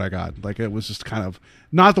Wrap than what I got. Like, it was just kind of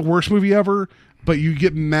not the worst movie ever, but you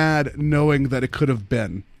get mad knowing that it could have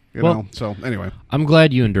been, you know? So anyway, I'm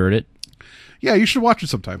glad you endured it. Yeah, you should watch it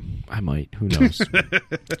sometime. I might. Who knows?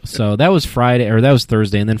 So that was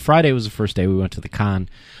Thursday, and then Friday was the first day we went to the con.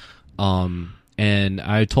 And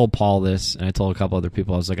I told Paul this, and I told a couple other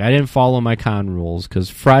people. I was like, I didn't follow my con rules because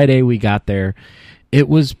Friday we got there. It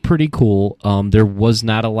was pretty cool. There was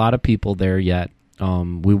not a lot of people there yet.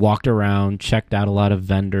 We walked around, checked out a lot of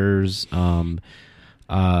vendors.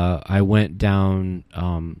 I went down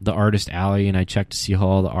the artist alley, and I checked to see how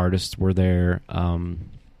all the artists were there.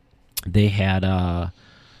 They had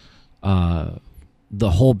the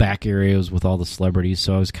whole back areas with all the celebrities,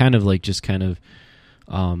 so I was kind of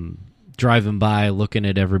driving by, looking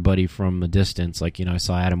at everybody from a distance. Like, I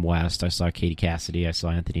saw Adam West, I saw Katie Cassidy, I saw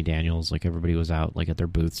Anthony Daniels. Like, everybody was out like at their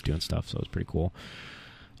booths doing stuff, so it was pretty cool.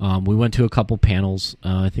 We went to a couple panels.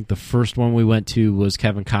 I think the first one we went to was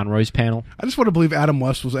Kevin Conroy's panel. I just want to believe Adam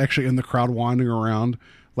West was actually in the crowd wandering around,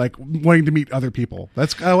 like wanting to meet other people.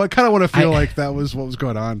 That's I kind of want to feel like that was what was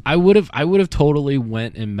going on. I would have totally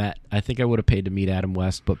went and met. I think I would have paid to meet Adam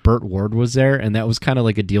West, but Burt Ward was there, and that was kind of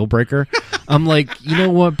like a deal breaker. I'm like, you know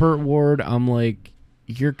what, Burt Ward? I'm like,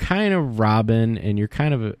 you're kind of Robin, and you're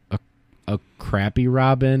kind of a crappy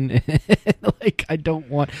Robin. Like, I don't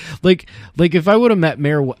want like if I would have met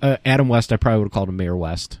Mayor Adam West, I probably would have called him Mayor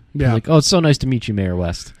West. Yeah. Like, oh, it's so nice to meet you, Mayor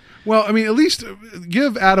West. Well, I mean, at least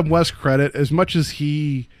give Adam West credit. As much as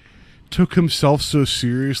he took himself so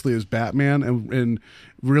seriously as Batman, and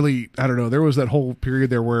really, I don't know, there was that whole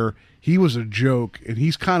period there where he was a joke, and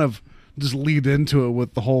he's kind of just lead into it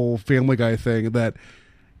with the whole Family Guy thing, that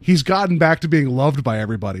he's gotten back to being loved by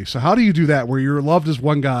everybody. So how do you do that, where you're loved as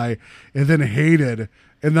one guy and then hated,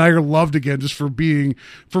 and now you're loved again just for being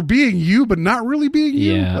you, but not really being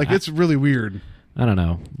you? Yeah, like, it's really weird. I don't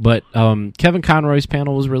know, but Kevin Conroy's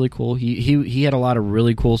panel was really cool. He had a lot of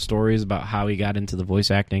really cool stories about how he got into the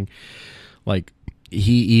voice acting. Like,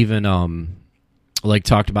 he even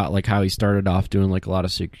talked about like how he started off doing like a lot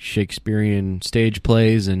of Shakespearean stage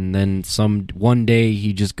plays, and then one day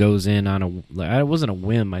he just goes in on it wasn't a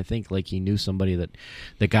whim. I think like he knew somebody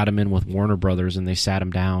that got him in with Warner Brothers, and they sat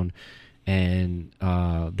him down, and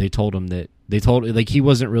they told him he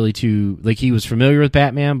wasn't really too, like, he was familiar with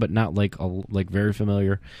Batman, but not like very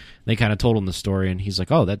familiar. They kind of told him the story, and he's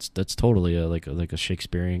like, oh, that's totally a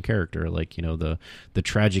Shakespearean character, like, the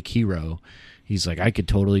tragic hero. He's like, I could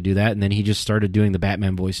totally do that. And then he just started doing the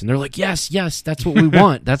Batman voice, and they're like, yes, that's what we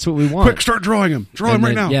want. That's what we want. Quick, start drawing him. Draw him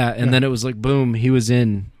right now. Yeah, and then it was like, boom, he was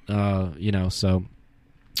in, so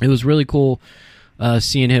it was really cool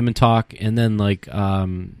seeing him and talk. And then, like,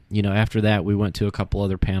 after that, we went to a couple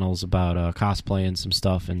other panels about cosplay and some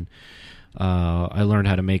stuff, and I learned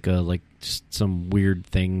how to make just some weird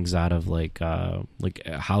things out of like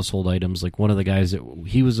household items. Like, one of the guys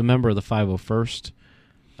he was a member of the 501st.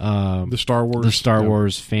 The Star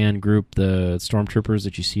Wars fan group, the Stormtroopers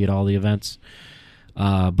that you see at all the events.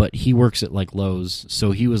 But he works at like Lowe's, so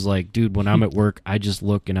he was like, dude, when I'm at work, I just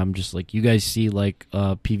look and I'm just like, you guys see like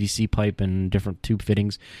PVC pipe and different tube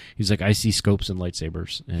fittings? He's like, I see scopes and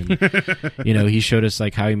lightsabers. And he showed us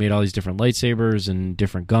like how he made all these different lightsabers and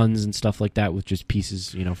different guns and stuff like that with just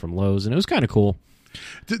pieces from Lowe's, and it was kind of cool.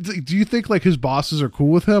 Do you think like his bosses are cool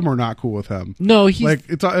with him or not cool with him? No, he's like,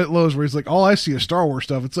 it's at Lowe's where he's like, all I see is Star Wars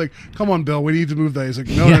stuff. It's like, come on, Bill, we need to move that. He's like,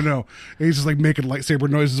 no. And he's just like making lightsaber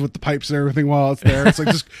noises with the pipes and everything while it's there. It's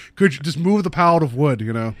like, could you just move the pallet of wood?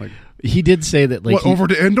 Like, he did say that, like, over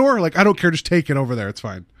to Endor. Like, I don't care, just take it over there. It's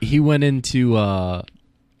fine. He went into.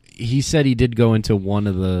 He said he did go into one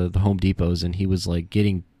of the Home Depots, and he was like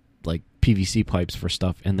getting like PVC pipes for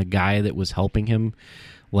stuff, and the guy that was helping him,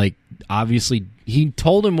 like, obviously he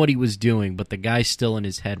told him what he was doing, but the guy still in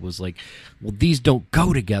his head was like, well, these don't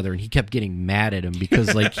go together, and he kept getting mad at him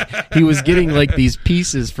because like he was getting like these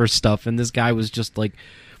pieces for stuff, and this guy was just like,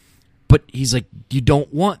 but he's like, you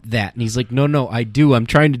don't want that, and he's like, no, I do, I'm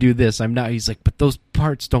trying to do this, I'm not. He's like, but those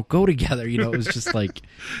parts don't go together, it was just like,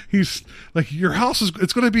 he's like, your house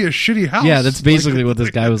it's going to be a shitty house. Yeah, that's basically what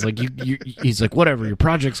this guy was like. He's like, whatever, your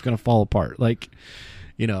project's going to fall apart, like.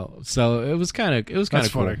 So it was kind of cool.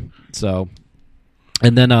 Funny. So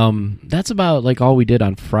And then that's about like all we did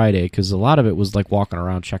on Friday, because a lot of it was like walking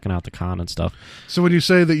around checking out the con and stuff. So when you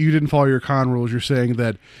say that you didn't follow your con rules, you're saying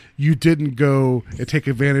that you didn't go and take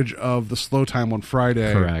advantage of the slow time on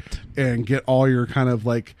Friday. Correct. And get all your kind of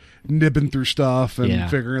like nibbing through stuff and Yeah.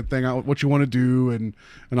 figuring thing out what you want to do and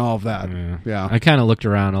all of that. Yeah. I kind of looked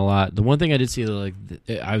around a lot. The one thing I did see, like,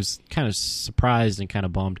 I was kind of surprised and kind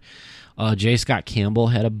of bummed. J. Scott Campbell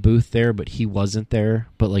had a booth there, but he wasn't there.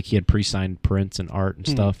 But like he had pre-signed prints and art and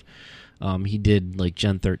stuff. He did like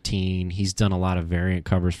Gen 13. He's done a lot of variant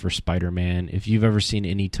covers for Spider-Man. If you've ever seen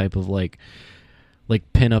any type of like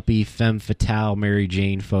pin-up-y, femme fatale, Mary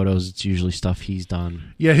Jane photos, it's usually stuff he's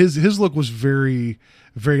done. Yeah, his look was very,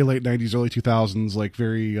 very late 90s, early 2000s, like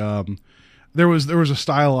very there was a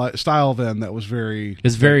style then that was very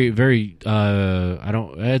It's very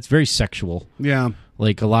it's very sexual. yeah.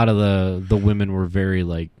 Like a lot of the women were very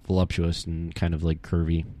like voluptuous and kind of like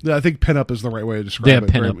curvy. Yeah, I think pinup is the right way to describe Yeah, it.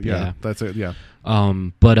 pinup, Very- yeah. That's it. Yeah.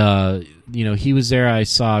 But you know, he was there. I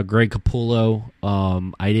saw Greg Capullo.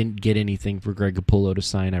 I didn't get anything for Greg Capullo to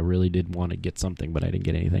sign. I really did want to get something, but I didn't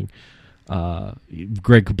get anything.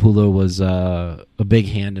 Greg Capullo was a big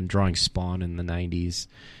hand in drawing Spawn in the 90s,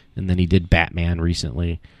 and then he did Batman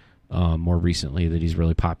recently, more recently, that he's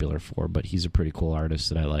really popular for, but he's a pretty cool artist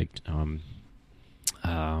that I liked.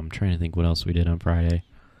 I'm trying to think what else we did on Friday.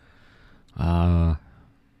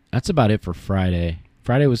 That's about it for Friday.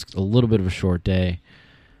 Friday was a little bit of a short day.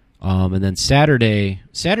 And then Saturday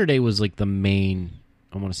was like the main,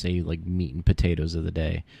 I want to say like meat and potatoes of the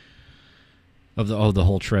day, of the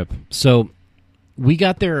whole trip. So we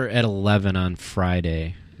got there at 11 on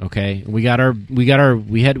Friday. Okay, we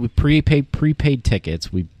had prepaid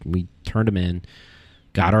tickets. We turned them in,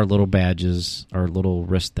 got our little badges, our little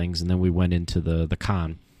wrist things, and then we went into the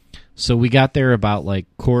con. So we got there about like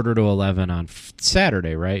 11:15 on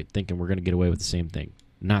Saturday, right? Thinking we're going to get away with the same thing.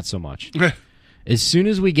 Not so much. As soon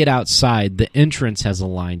as we get outside, the entrance has a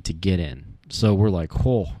line to get in. So we're like,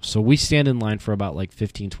 oh. So we stand in line for about like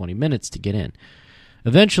 15, 20 minutes to get in.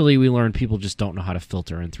 Eventually, we learned people just don't know how to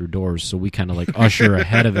filter in through doors, so we kind of like usher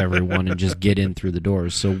ahead of everyone and just get in through the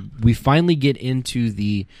doors. So we finally get into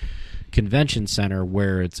the convention center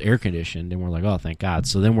where it's air conditioned, and we're like, oh, thank God.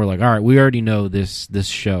 So then we're like, all right, we already know this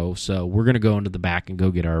show, so we're going to go into the back and go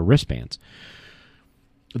get our wristbands.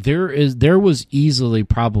 There was easily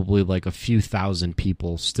probably like a few thousand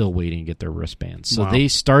people still waiting to get their wristbands. So Wow. they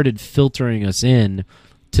started filtering us in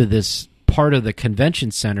to this part of the convention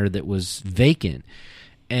center that was vacant,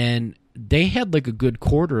 and they had like a good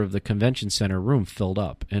quarter of the convention center room filled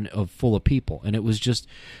up and full of people, and it was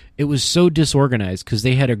so disorganized because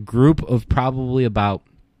they had a group of probably about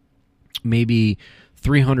maybe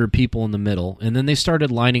 300 people in the middle, and then they started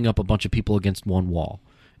lining up a bunch of people against one wall,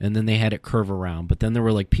 and then they had it curve around, but then there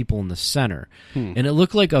were like people in the center, and it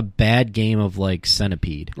looked like a bad game of like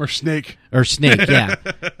Centipede Or Snake. yeah.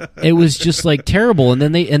 It was just like terrible, and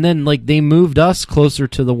then they moved us closer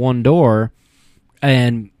to the one door,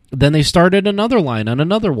 and then they started another line on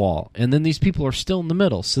another wall, and then these people are still in the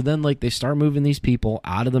middle. So then like they start moving these people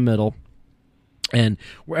out of the middle, and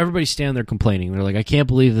where everybody's standing there complaining. They're like, I can't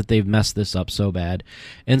believe that they've messed this up so bad.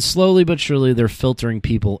 And slowly but surely they're filtering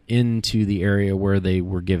people into the area where they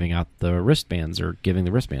were giving out the wristbands or giving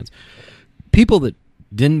the wristbands. People that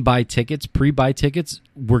didn't buy tickets, pre-buy tickets,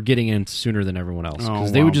 were getting in sooner than everyone else,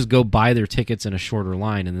 because they would just go buy their tickets in a shorter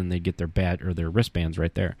line, and then they'd get their badge or their wristbands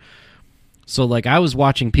right there. So like I was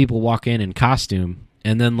watching people walk in costume,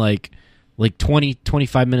 and then like 20,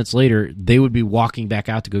 25 minutes later, they would be walking back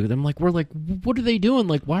out to go get them. Like, we're like, what are they doing?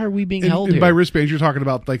 Like, why are we being held And here? by wristbands, you're talking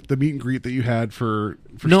about like the meet and greet that you had for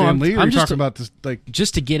No, Stan I'm- Lee, or I'm you're just talking about this like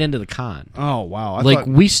just to get into the con. oh wow, I Like, thought,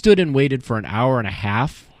 we stood and waited for an hour and a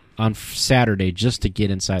half on Saturday just to get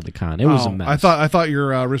inside the con. It was a mess. I thought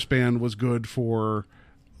your wristband was good for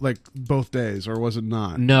like both days, or was it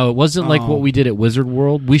not? No, it wasn't like Oh. what we did at Wizard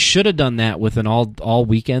World. We should have done that with an all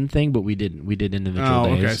weekend thing, but we didn't. We did individual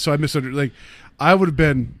days. Okay. So I misunderstood. Like, I would have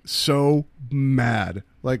been so mad.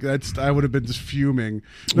 Like I would have been just fuming.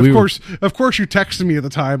 And of course, you texted me at the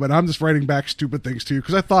time, and I'm just writing back stupid things to you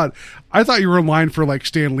because I thought you were in line for like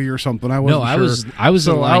Stan Lee or something. I wasn't. Sure. I was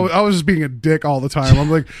So in line. I was just being a dick all the time.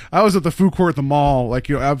 I'm like, I was at the food court at the mall, like,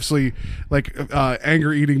 you know, obviously like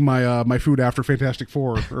anger eating my my food after Fantastic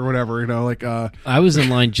Four or whatever. You know, like I was in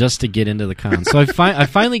line just to get into the con. So I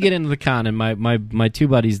finally get into the con, and my two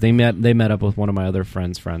buddies, they met up with one of my other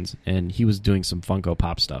friends, and he was doing some Funko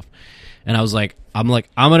Pop stuff. And I was like, I'm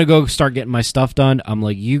gonna go start getting my stuff done. I'm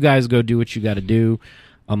like, you guys go do what you got to do.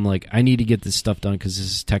 I'm like, I need to get this stuff done because this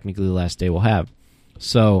is technically the last day we'll have.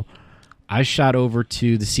 So I shot over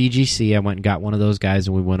to the CGC. I went and got one of those guys,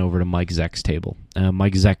 and we went over to Mike Zeck's table.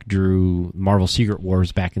 Mike Zeck drew Marvel Secret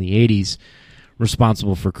Wars back in the 80s,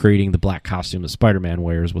 responsible for creating the black costume that Spider-Man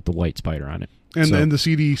wears with the white spider on it. And the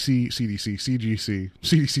CGC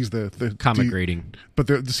is the comic rating, but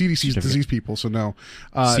the CDC is disease people. So no,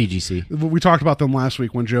 CGC. We talked about them last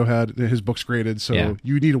week when Joe had his books graded. So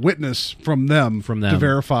you need a witness from them to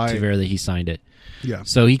verify that he signed it. Yeah.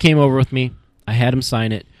 So he came over with me. I had him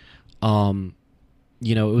sign it. It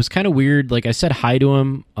was kind of weird. Like I said hi to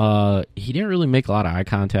him. He didn't really make a lot of eye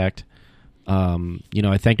contact.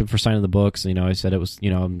 I thanked him for signing the books. I said it was,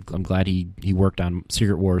 I'm glad he worked on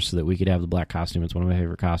Secret Wars so that we could have the black costume. It's one of my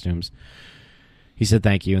favorite costumes. He said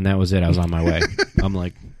thank you, and that was it. I was on my way. I'm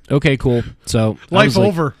like, okay, cool. So life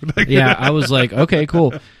over. Yeah, I was like, okay,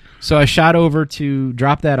 cool. So I shot over to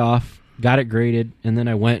drop that off, got it graded, and then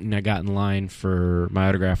I went and I got in line for my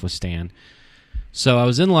autograph with Stan. So I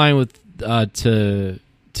was in line with to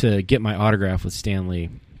get my autograph with Stan Lee.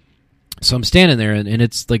 So I'm standing there, and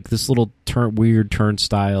it's like this little weird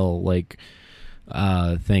turnstile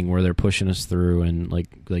thing where they're pushing us through and like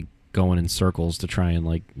going in circles to try and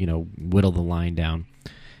whittle the line down.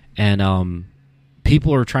 And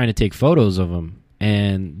people are trying to take photos of him,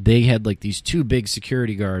 and they had like these two big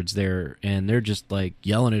security guards there, and they're just like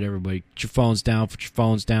yelling at everybody, "Put your phones down! Put your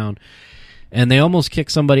phones down!" And they almost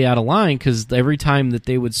kicked somebody out of line because every time that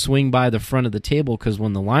they would swing by the front of the table, because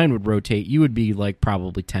when the line would rotate, you would be like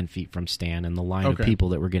probably 10 feet from Stan and the line of people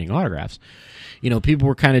that were getting autographs. People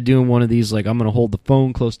were kind of doing one of these, like, I'm going to hold the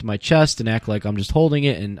phone close to my chest and act like I'm just holding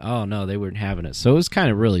it. And, oh, no, they weren't having it. So it was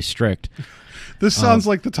kind of really strict. This sounds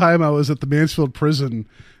like the time I was at the Mansfield prison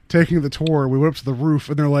taking the tour. We went up to the roof,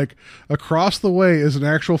 and they're like, across the way is an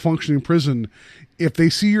actual functioning prison. If they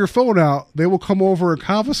see your phone out, they will come over and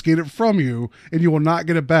confiscate it from you, and you will not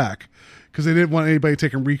get it back, because they didn't want anybody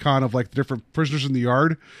taking recon of like the different prisoners in the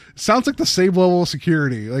yard. Sounds like the same level of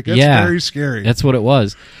security. Like, it's very scary. That's what it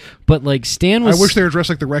was. But like Stan was, I wish they were dressed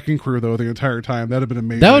like the Wrecking Crew though the entire time. That'd have been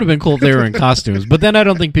amazing. That would have been cool if they were in costumes. But then I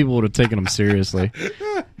don't think people would have taken them seriously.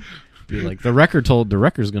 Be like, the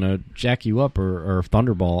Wrecker's gonna jack you up or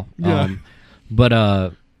Thunderball. Yeah.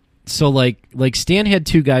 So like Stan had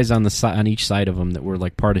two guys on each side of him that were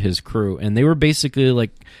like part of his crew, and they were basically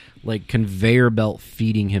like conveyor belt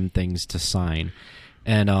feeding him things to sign.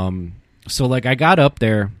 And so like I got up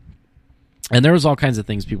there, and there was all kinds of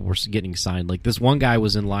things people were getting signed. Like this one guy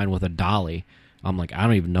was in line with a dolly. I'm like, I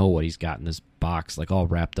don't even know what he's got in this box, like all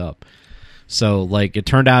wrapped up. So like it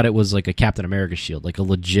turned out it was like a Captain America shield, like a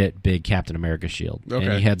legit big Captain America shield. Okay.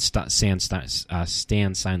 And he had Stan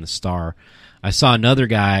sign the star. I saw another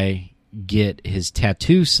guy get his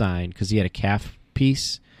tattoo signed because he had a calf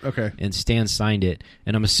piece. Okay. And Stan signed it.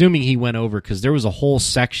 And I'm assuming he went over because there was a whole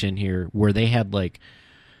section here where they had like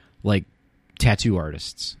tattoo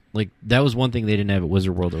artists. Like that was one thing they didn't have at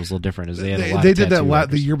Wizard World that was a little different. Is they had a lot. They of did that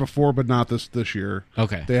artists. the year before, but not this year.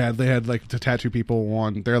 Okay. They had like the tattoo people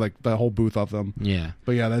on. They're like the whole booth of them. Yeah.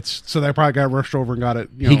 But yeah, so they probably got rushed over and got it.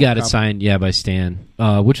 He got it signed, by Stan,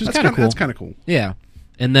 which was kind of cool. That's kind of cool. Yeah.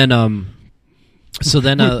 And then so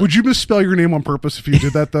then would you misspell your name on purpose if you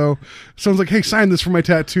did that though? Someone's like, hey, sign this for my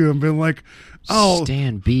tattoo, and been like, oh,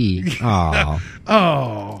 Stan B. Oh.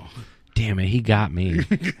 Oh. Damn it, he got me.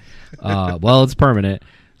 Well, it's permanent.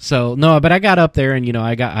 So no, but I got up there, and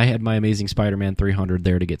I had my Amazing Spider-Man 300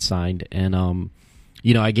 there to get signed, and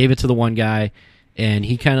I gave it to the one guy, and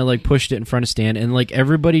he kind of like pushed it in front of Stan, and like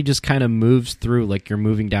everybody just kind of moves through like you're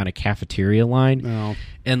moving down a cafeteria line. No.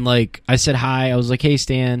 And like I said hi, I was like, hey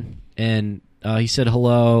Stan, and he said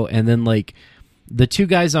hello, and then like the two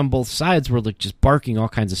guys on both sides were like just barking all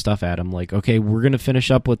kinds of stuff at him, like, okay, we're gonna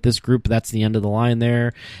finish up with this group, that's the end of the line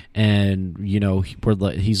there, and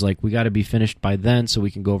he's like, we got to be finished by then so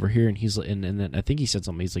we can go over here, and he's and then I think he said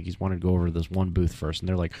something, he's like, he's wanted to go over to this one booth first, and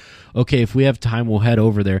they're like, okay, if we have time we'll head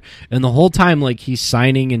over there, and the whole time like he's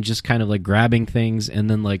signing and just kind of like grabbing things, and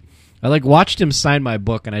then like I like watched him sign my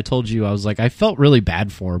book, and I told you, I was like, I felt really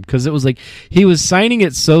bad for him because it was like he was signing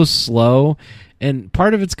it so slow. And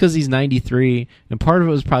part of it's because he's 93, and part of it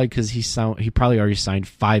was probably because he probably already signed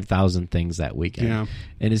 5,000 things that weekend. Yeah.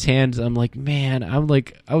 And his hands, I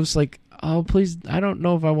was like, oh, please, I don't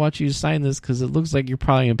know if I want you to sign this because it looks like you're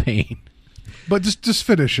probably in pain. But just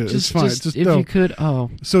finish it. It's fine. Just if you could. Oh.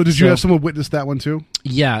 So did you have someone witness that one too?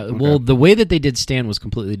 Yeah. Okay. Well, the way that they did Stan was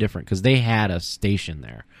completely different because they had a station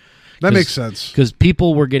there. That makes sense. Because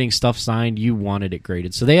people were getting stuff signed, you wanted it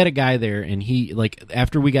graded. So they had a guy there, and he, like,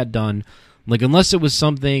 after we got done, like, unless it was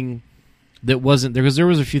something that wasn't there, because there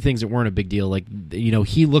was a few things that weren't a big deal. Like, you know,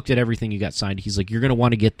 he looked at everything you got signed. He's like, you're going to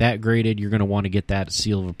want to get that graded. You're going to want to get that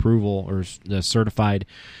seal of approval or certified,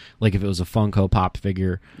 like if it was a Funko Pop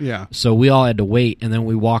figure. Yeah. So we all had to wait, and then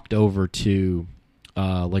we walked over to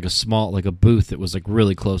like a booth that was like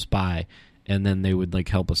really close by, and then they would like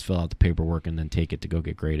help us fill out the paperwork and then take it to go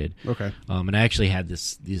get graded. Okay. And I actually had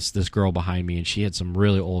this girl behind me, and she had some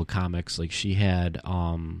really old comics. Like she had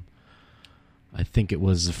I think it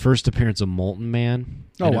was the first appearance of Molten Man.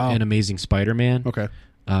 Wow. And Amazing Spider-Man. Okay. It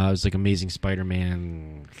was like Amazing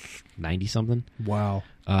Spider-Man 90 something. Wow.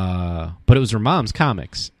 But it was her mom's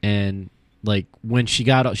comics, and like when she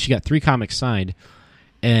got 3 comics signed,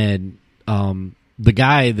 and the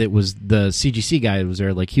guy that was the CGC guy that was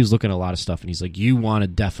there, like he was looking at a lot of stuff, and he's like, you want to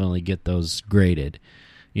definitely get those graded,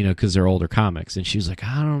 you know, because they're older comics. And she was like,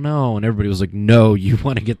 I don't know. And everybody was like, no, you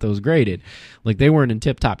want to get those graded. Like they weren't in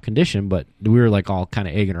tip-top condition, but we were like all kind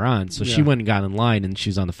of egging her on. So she went and got in line, and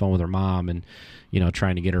she's on the phone with her mom and, you know,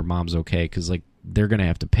 trying to get her mom's okay, because like they're going to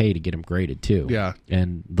have to pay to get them graded too. Yeah.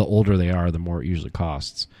 And the older they are, the more it usually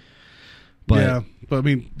costs. But yeah. But I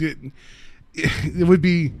mean, it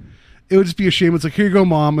would just be a shame. It's like, here you go,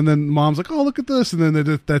 Mom, and then Mom's like, oh, look at this, and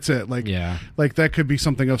then that's it. Like, yeah, like that could be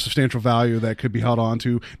something of substantial value that could be held on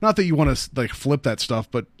to. Not that you want to like flip that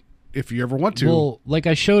stuff, but if you ever want to. Well, like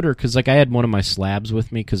I showed her, because like I had one of my slabs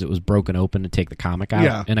with me because it was broken open to take the comic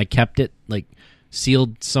out, and I kept it like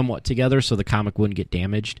sealed somewhat together so the comic wouldn't get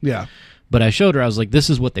damaged. Yeah. But I showed her, I was like, this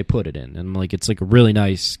is what they put it in. And like, it's like a really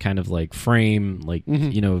nice kind of like frame, like,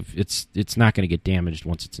 you know, it's not going to get damaged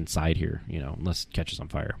once it's inside here, you know, unless it catches on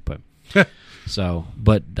fire. But so,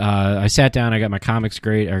 but I sat down, I got my comic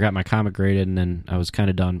graded, and then I was kind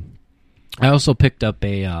of done. I also picked up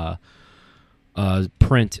a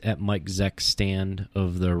print at Mike Zeck's stand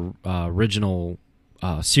of the original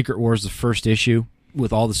Secret Wars, the first issue,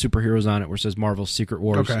 with all the superheroes on it, where it says Marvel Secret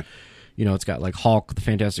Wars. Okay. You know, it's got like Hulk, the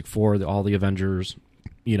Fantastic Four, all the Avengers,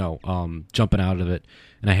 you know, jumping out of it.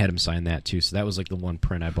 And I had him sign that too. So that was like the one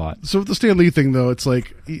print I bought. So with the Stan Lee thing, though, it's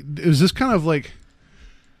like, was it kind of like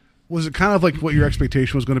what your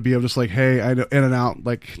expectation was going to be of just like, hey, I know, in and out,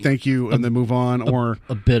 like, thank you, and then move on, or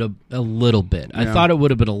a little bit. Yeah. I thought it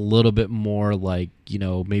would have been a little bit more like, you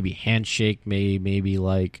know, maybe handshake, maybe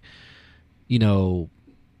like, you know,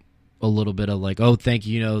 a little bit of like, oh, thank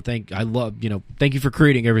you, you know, thank you for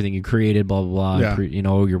creating everything you created, blah blah blah. Yeah. You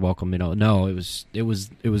know, you're welcome. You know, no, it was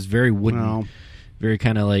very wooden, very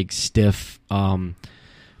kind of like stiff. But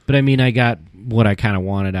I mean, I got what I kind of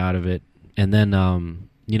wanted out of it, and then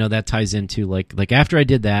you know, that ties into like after I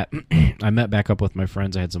did that, I met back up with my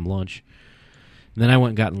friends. I had some lunch, and then I went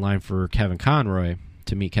and got in line for Kevin Conroy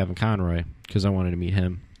to meet Kevin Conroy because I wanted to meet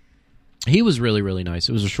him. He was really, really nice.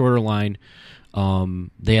 It was a shorter line.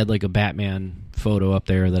 They had like a Batman photo up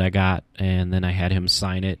there that I got, and then I had him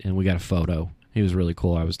sign it, and we got a photo. He was really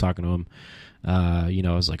cool. I was talking to him. You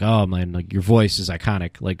know, I was like, oh man, like your voice is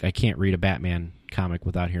iconic. Like I can't read a Batman comic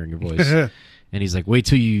without hearing your voice. And he's like, wait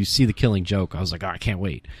till you see The Killing Joke. I was like, oh, I can't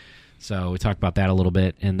wait. So we talked about that a little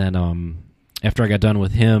bit, and then after I got done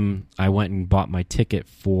with him, I went and bought my ticket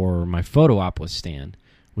for my photo op with Stan,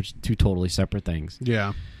 which are two totally separate things.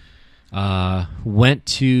 Yeah. Went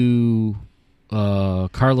to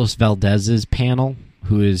Carlos Valdez's panel,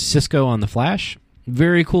 who is Cisco on The Flash.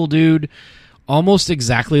 Very cool dude. Almost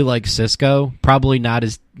exactly like Cisco. Probably not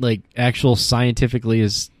as like actual scientifically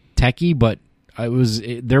as techie, but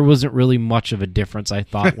there wasn't really much of a difference, I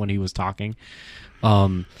thought, when he was talking.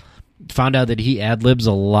 Found out that he ad-libs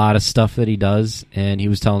a lot of stuff that he does, and he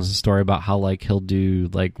was telling us a story about how like he'll do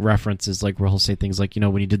like references, like where he'll say things like, you know,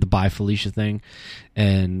 when he did the Bye Felicia thing,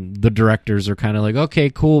 and the directors are kind of like, okay,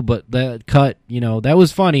 cool, but that cut, you know, that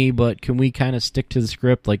was funny, but can we kind of stick to the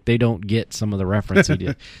script? Like they don't get some of the reference he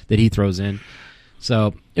did that he throws in.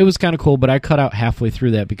 So it was kind of cool, but I cut out halfway through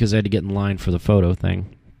that because I had to get in line for the photo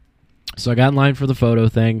thing. So I got in line for the photo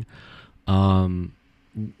thing. It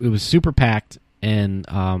was super packed. And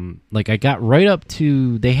like I got right up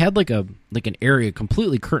to, they had like an area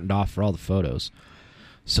completely curtained off for all the photos.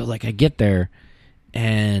 So like I get there,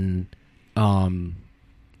 and like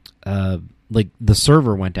the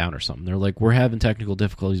server went down or something. They're like, we're having technical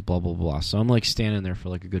difficulties, blah blah blah. So I'm like standing there for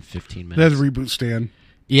like a good 15 minutes. That's Reboot Stan.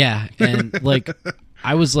 Yeah, and like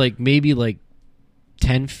I was like maybe like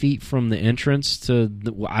 10 feet from the entrance to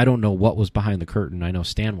I don't know what was behind the curtain. I know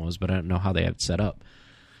Stan was, but I don't know how they had it set up.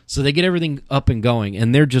 So they get everything up and going,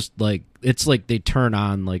 and they're just like, it's like they turn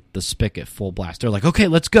on like the spigot full blast. They're like, okay,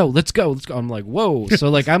 let's go. I'm like, whoa. So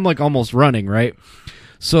like I'm like almost running, right?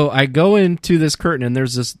 So I go into this curtain, and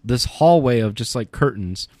there's this hallway of just like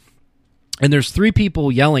curtains, And there's 3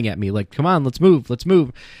 people yelling at me, like, come on, let's move.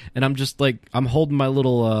 And I'm just like, I'm holding my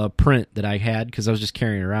little print that I had because I was just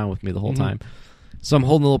carrying it around with me the whole time. So I'm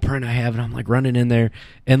holding the little print I have, and I'm like running in there.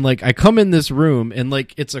 And like, I come in this room, and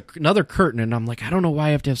like, it's another curtain, and I'm like, I don't know why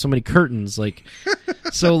I have to have so many curtains. Like,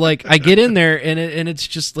 so like, I get in there, and it's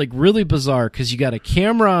just like really bizarre because you got a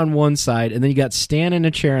camera on one side, and then you got Stan in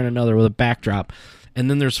a chair on another with a backdrop.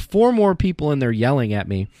 And then there's 4 more people in there yelling at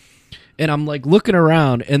me. And I'm like looking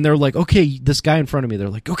around, and they're like, okay, this guy in front of me, they're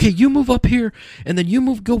like, okay, you move up here, and then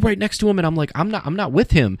you go right next to him. And I'm like, I'm not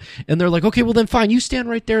with him. And they're like, okay, well then fine, you stand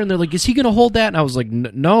right there. And they're like, is he going to hold that? And I was like,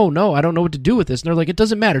 no, I don't know what to do with this. And they're like, it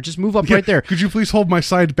doesn't matter, just move up right there. Could you please hold my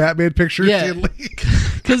signed Batman picture? Yeah,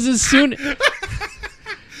 because as soon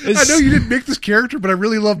I know you didn't make this character, but I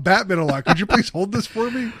really love Batman a lot. Could you please hold this for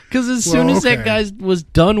me? Because as soon as that guy was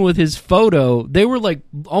done with his photo, they were like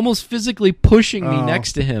almost physically pushing me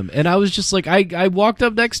next to him. And I was just like, I walked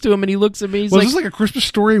up next to him, and he looks at me. He's was this like a Christmas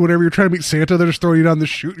Story? Whenever you're trying to meet Santa, they're just throwing you down the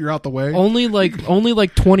chute and you're out the way? Only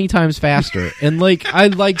like 20 times faster. And like, I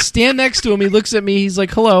like stand next to him. He looks at me. He's like,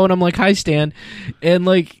 hello. And I'm like, hi, Stan. And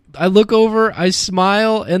like, I look over, I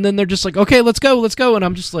smile, and then they're just like, okay, let's go. And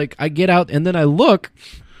I'm just like, I get out, and then I look.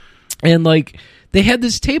 And, like, they had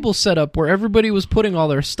this table set up where everybody was putting all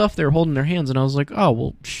their stuff there, holding their hands. And I was like, oh,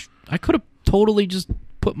 well, I could have totally just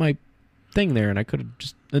put my thing there. And I could have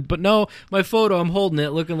just... But no, my photo, I'm holding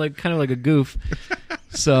it, looking like kind of like a goof.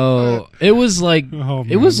 So it was like...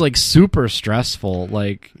 it was, like, super stressful.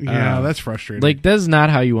 Like, yeah, that's frustrating. Like, that's not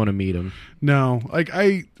how you want to meet him. No. Like,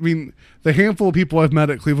 I mean... The handful of people I've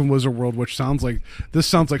met at Cleveland Wizard World, which sounds like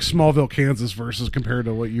Smallville, Kansas, versus compared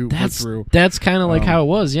to what you went through. That's kind of like how it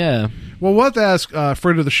was, yeah. Well, we'll have to ask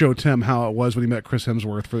friend of the show Tim how it was when he met Chris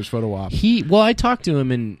Hemsworth for his photo op. I talked to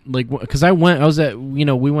him, and like, because we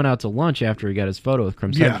went out to lunch after he got his photo with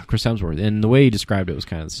Chris Hemsworth, and the way he described it was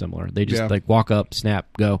kind of similar. They just like walk up,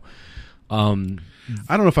 snap, go. I don't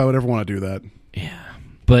know if I would ever want to do that. Yeah.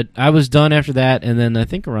 But I was done after that, and then I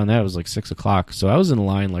think around that it was like 6 o'clock. So I was in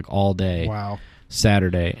line like all day. Wow.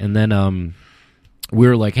 Saturday. And then we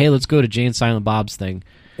were like, hey, let's go to Jay and Silent Bob's thing.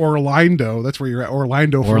 Orlando. That's where you're at.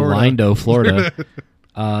 Orlando, Florida.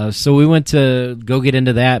 So we went to go get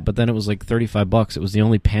into that, but then it was like $35. It was the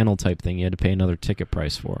only panel type thing you had to pay another ticket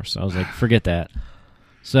price for. So I was like, forget that.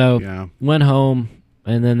 So went home,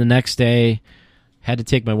 and then the next day... had to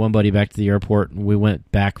take my one buddy back to the airport, and we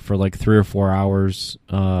went back for like 3 or 4 hours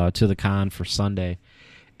to the con for Sunday.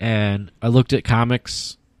 And I looked at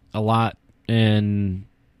comics a lot, and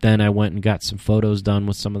then I went and got some photos done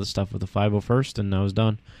with some of the stuff with the 501st, and I was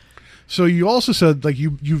done. So you also said like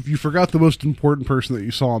you forgot the most important person that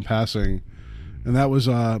you saw in passing, and that was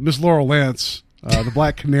Miss Laurel Lance, the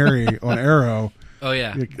Black Canary on Arrow. Oh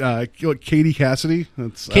yeah, Katie Cassidy.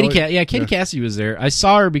 Katie Cassidy was there. I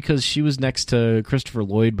saw her because she was next to Christopher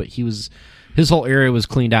Lloyd, but his whole area was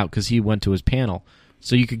cleaned out because he went to his panel.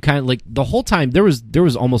 So you could kind of like the whole time there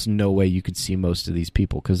was almost no way you could see most of these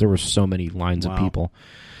people because there were so many lines of people.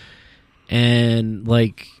 And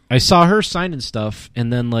like I saw her signing stuff,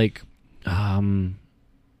 and then like then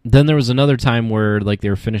there was another time where like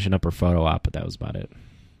they were finishing up her photo op, but that was about it.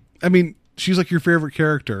 I mean, she's like your favorite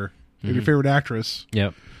character. And your favorite actress.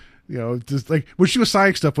 Yep. You know, just like when she was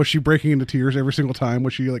signing stuff, was she breaking into tears every single time?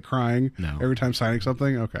 Was she like crying every time signing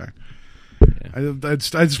something? Okay. Yeah. I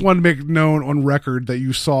just wanted to make known on record that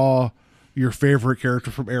you saw your favorite character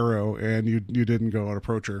from Arrow and you didn't go and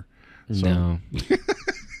approach her. So. No.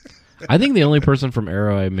 I think the only person from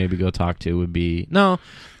Arrow I maybe go talk to would be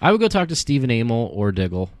I would go talk to Stephen Amell or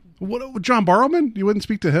Diggle. What, John Barrowman? You wouldn't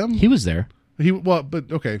speak to him? He was there.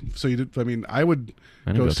 But okay. So you did. I mean, I would.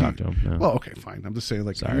 I didn't go talk to him. No. Well, okay, fine. I'm just saying,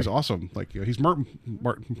 like, he was awesome. Like, he's Malcolm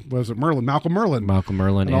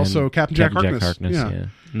Merlin, and also Captain Jack Harkness. Yeah.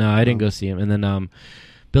 No, I didn't go see him. And then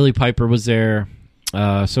Billy Piper was there.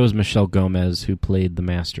 So was Michelle Gomez, who played the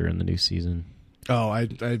Master in the new season. Oh,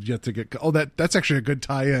 I've yet to get. Oh, that's actually a good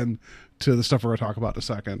tie-in to the stuff we're going to talk about in a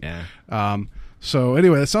second. Yeah. So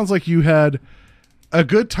anyway, it sounds like you had a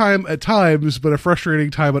good time at times, but a frustrating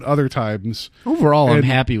time at other times. Overall, I'm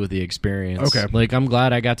happy with the experience. Okay. Like, I'm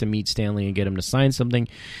glad I got to meet Stanley and get him to sign something,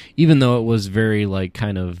 even though it was very, like,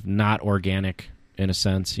 kind of not organic in a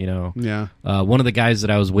sense, you know. Yeah. One of the guys that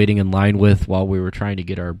I was waiting in line with while we were trying to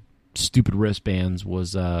get our stupid wristbands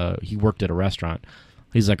was, he worked at a restaurant.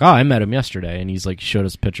 He's like, oh, I met him yesterday, and he's, like, showed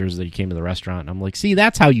us pictures that he came to the restaurant. And I'm like, see,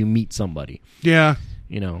 that's how you meet somebody. Yeah.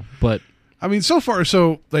 You know, but... I mean, so far,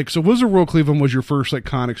 so Wizard World Cleveland was your first like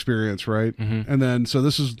con experience, right? Mm-hmm. And then so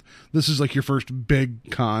this is like your first big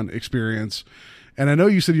con experience. And I know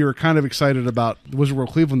you said you were kind of excited about Wizard World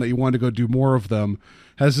Cleveland, that you wanted to go do more of them.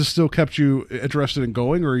 Has this still kept you interested in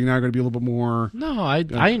going, or are you now going to be a little bit more? No,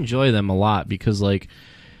 I enjoy them a lot because, like,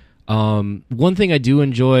 one thing I do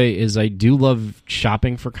enjoy is I do love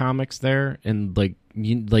shopping for comics there, and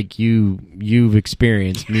you've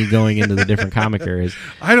experienced me going into the different comic areas.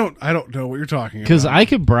 I don't know what you're talking about. Because I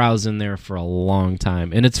could browse in there for a long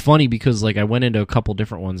time, and it's funny because like I went into a couple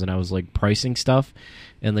different ones and I was like pricing stuff,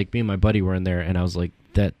 and like me and my buddy were in there, and I was like,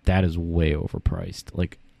 that is way overpriced.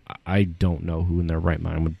 Like I don't know who in their right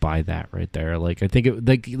mind would buy that right there. Like I think it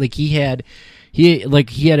like he had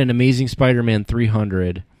an Amazing Spider-Man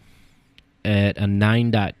 300 at a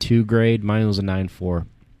 9.2 grade. Mine was a 9.4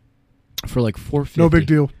 for like $450. No big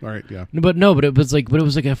deal. All right, yeah. But it was like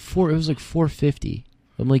 $450.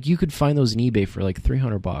 I'm like, you could find those in eBay for like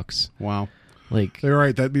 $300. Wow. Like, you're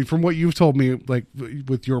right. That from what you've told me, like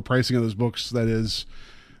with your pricing of those books, that's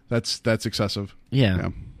excessive. Yeah.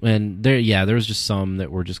 And there was just some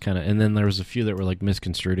that were just kind of, and then there was a few that were like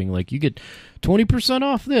misconstruing, like you get 20%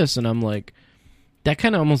 off this, and I'm like, that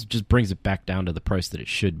kind of almost just brings it back down to the price that it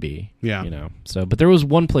should be. Yeah. You know. So, but there was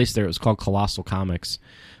one place there. It was called Colossal Comics,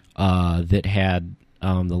 that had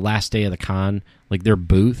the last day of the con, like their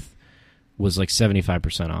booth was like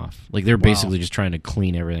 75% off. Like they're basically just trying to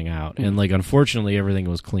clean everything out, and like unfortunately everything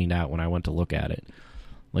was cleaned out when I went to look at it.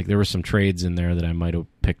 Like there were some trades in there that I might have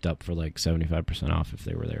picked up for like 75% off if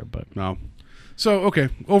they were there, but no. So okay,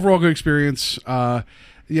 overall good experience.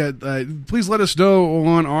 Please let us know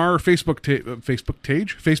on our Facebook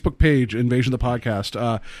page, Invasion the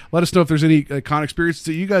Podcast. Let us know if there's any con experiences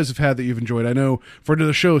that you guys have had that you've enjoyed. I know friend of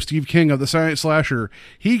the show, Steve King of the Silent Slasher,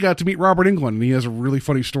 he got to meet Robert Englund, and he has a really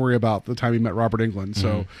funny story about the time he met Robert Englund.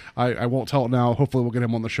 So I won't tell it now. Hopefully we'll get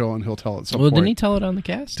him on the show and he'll tell it at some point. Didn't he tell it on the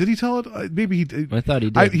cast? Did he tell it? Maybe he did. I thought he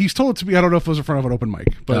did. He's told it to me. I don't know if it was in front of an open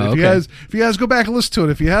mic, but if he has, go back and listen to it.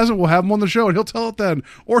 If he hasn't, we'll have him on the show and he'll tell it then,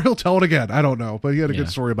 or he'll tell it again. I don't know, but he had a good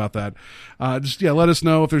story about that. Let us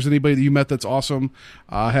know if there's anybody that you met that's awesome,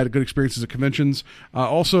 had good experiences at conventions.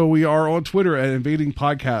 Also, we are on Twitter at Invading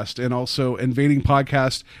Podcast, and also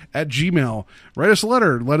invadingpodcast at Gmail. Write us a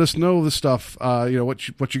letter. Let us know the stuff.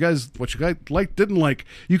 What you guys liked, didn't like.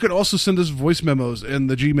 You could also send us voice memos in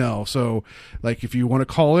the Gmail. So, like, if you want to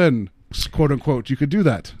call in, quote unquote, you could do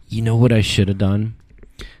that. You know what I should have done?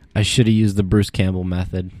 I should have used the Bruce Campbell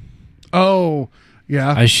method. Oh.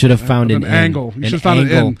 Yeah, I should have found an angle. You should have found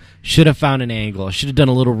an angle. Should have found an angle. I should have done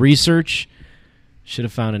a little research. Should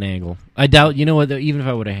have found an angle. I doubt. You know what? Even if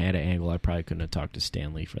I would have had an angle, I probably couldn't have talked to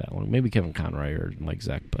Stan Lee for that long. Maybe Kevin Conroy or Mike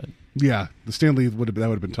Zeck, but yeah, the Stan Lee would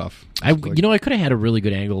have been tough. I could have had a really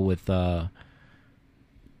good angle with Greg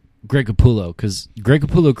Capullo, because Greg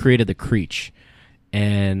Capullo created the Creech,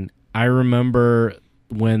 and I remember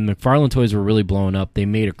when McFarlane toys were really blowing up, they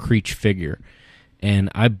made a Creech figure, and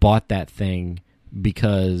I bought that thing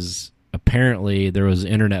because apparently there was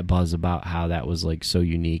internet buzz about how that was like so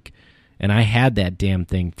unique, and I had that damn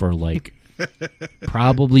thing for like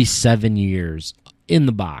probably 7 years in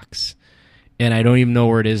the box, and I don't even know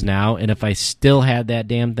where it is now. And if I still had that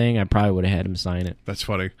damn thing, I probably would have had him sign it. That's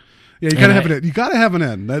funny. Yeah, you gotta have an end. You gotta have an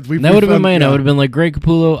end. That would have been mine. I would have been like, Greg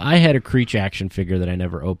Capullo, I had a Creech action figure that I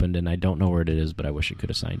never opened, and I don't know where it is, but I wish I could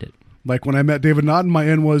have signed it. Like when I met David Naughton, my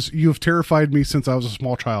end was, you have terrified me since I was a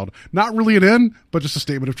small child. Not really an end, but just a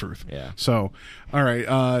statement of truth. Yeah. So, all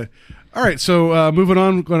right. So moving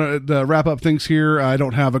on, we're going to wrap up things here. I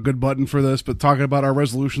don't have a good button for this, but talking about our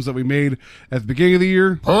resolutions that we made at the beginning of the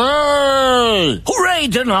year. Hooray! Hooray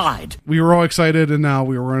denied! We were all excited, and now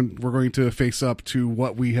we're going to face up to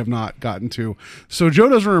what we have not gotten to. So Joe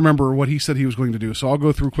doesn't remember what he said he was going to do, so I'll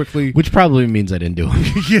go through quickly. Which probably means I didn't do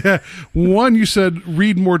it. Yeah. One, you said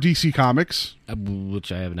read more DC Comics.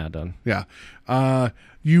 Which I have not done. Yeah.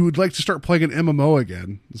 You would like to start playing an MMO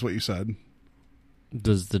again, is what you said.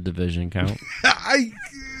 Does the Division count?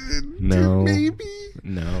 No. Maybe.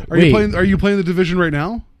 No. Are you playing the Division right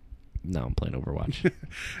now? No, I'm playing Overwatch.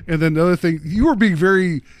 And then the other thing, you're being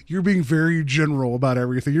very general about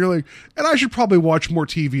everything. You're like, and I should probably watch more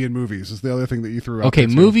TV and movies is the other thing that you threw out. Okay,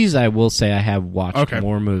 movies, I will say I have watched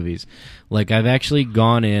more movies. Like, I've actually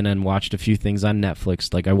gone in and watched a few things on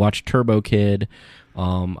Netflix. Like, I watched Turbo Kid.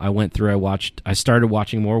 I started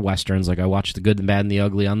watching more Westerns. Like, I watched The Good, the Bad, and the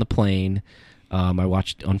Ugly on the plane. I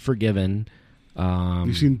watched Unforgiven.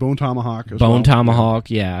 You've seen Bone Tomahawk as well? Bone Tomahawk,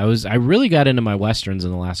 yeah. I really got into my Westerns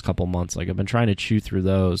in the last couple months. Like, I've been trying to chew through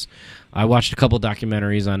those. I watched a couple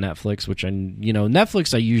documentaries on Netflix, which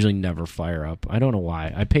Netflix I usually never fire up. I don't know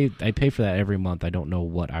why. I pay for that every month. I don't know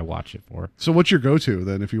what I watch it for. So what's your go-to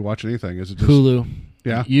then if you watch anything? Is it just Hulu?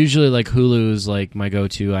 Yeah. Usually, like, Hulu is like my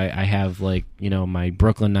go-to. I have, like, my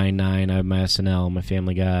Brooklyn Nine-Nine, I have my SNL, my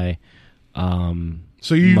Family Guy.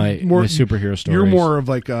 So you my superhero stories. You're more of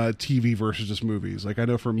like TV versus just movies. Like I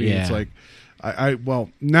know for me, Yeah. it's like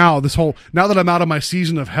now that I'm out of my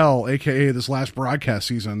season of hell, aka this last broadcast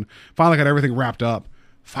season, finally got everything wrapped up.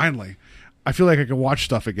 Finally, I feel like I can watch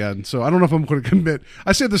stuff again. So I don't know if I'm going to commit.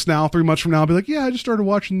 I say this now, 3 months from now, I'll be like, yeah, I just started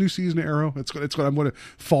watching the new season of Arrow. I'm going to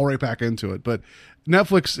fall right back into it. But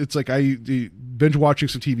Netflix, it's like I binge watching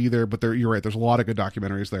some TV there, but you're right. There's a lot of good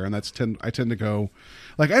documentaries there, and I tend to go,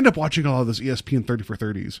 like I end up watching a lot of those ESPN 30 for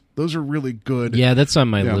 30s. Those are really good. Yeah, that's on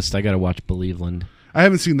my list. I got to watch Believeland. I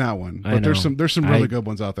haven't seen that one, but there's some really good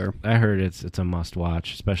ones out there. I heard it's a must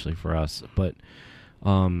watch, especially for us. But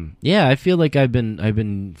yeah, I feel like I've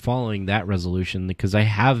been following that resolution because I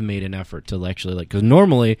have made an effort to actually because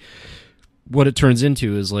normally what it turns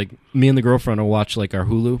into is like me and the girlfriend will watch like our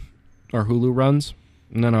Hulu runs,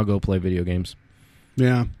 and then I'll go play video games.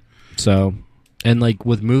 Yeah. So, and like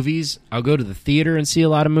with movies, I'll go to the theater and see a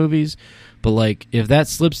lot of movies. But like if that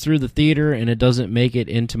slips through the theater and it doesn't make it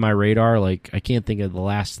into my radar, like I can't think of the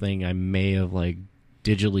last thing I may have like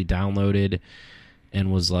digitally downloaded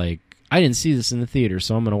and was like, I didn't see this in the theater,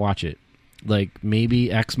 so I'm going to watch it. Like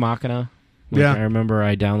maybe Ex Machina. Yeah. I remember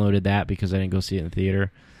I downloaded that because I didn't go see it in the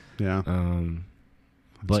theater. Yeah.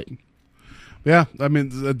 But yeah, I mean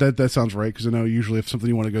that sounds right because I know usually if something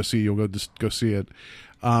you want to go see, you'll go see it.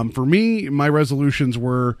 For me, my resolutions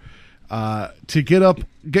were to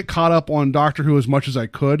get caught up on Doctor Who as much as I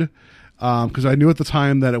could because I knew at the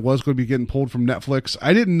time that it was going to be getting pulled from Netflix.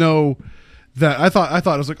 I didn't know that. I thought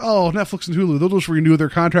it was like, oh, Netflix and Hulu, they'll just renew their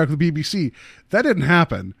contract with BBC. That didn't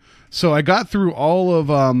happen. So I got through all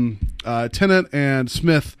of Tennant and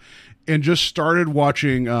Smith and just started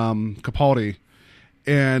watching Capaldi.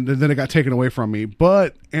 And then it got taken away from me.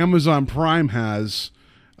 But Amazon Prime has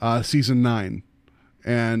season 9,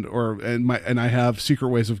 and I have secret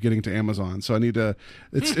ways of getting to Amazon. So I need to.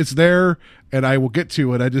 It's there, and I will get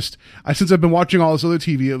to it. Since I've been watching all this other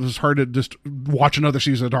TV, it was hard to just watch another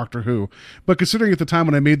season of Doctor Who. But considering at the time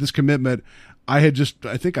when I made this commitment, I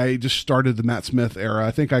think I just started the Matt Smith era.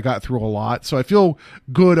 I think I got through a lot, so I feel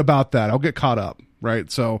good about that. I'll get caught up,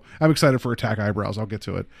 right? So I'm excited for Attack Eyebrows. I'll get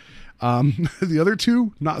to it. The other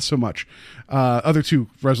two, not so much. Other two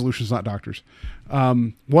resolutions, not doctors.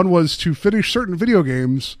 One was to finish certain video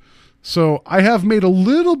games. So I have made a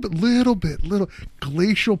little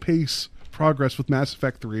glacial pace progress with Mass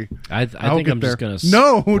Effect 3. I think I'm just going to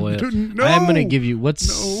no. I'm going to give you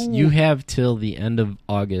you have till the end of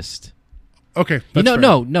August. Okay.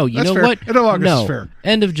 No. You know fair. what? End of August is fair.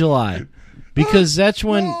 End of July. Because that's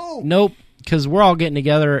when, nope, because we're all getting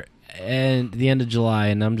together and the end of July,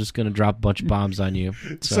 and I'm just going to drop a bunch of bombs on you.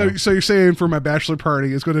 So you're saying for my bachelor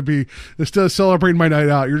party, it's going to be, instead of celebrating my night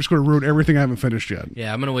out, you're just going to ruin everything I haven't finished yet.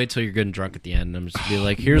 Yeah, I'm going to wait till you're good and drunk at the end. I'm just going to be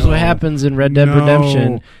like, here's what happens in Red Dead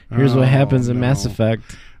Redemption. Here's what happens in Mass Effect.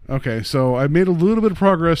 Okay, so I made a little bit of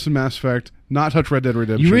progress in Mass Effect, not touch Red Dead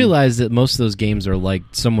Redemption. You realize that most of those games are like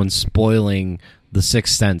someone spoiling The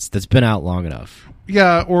Sixth Sense that's been out long enough.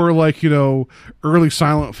 Yeah, or like, early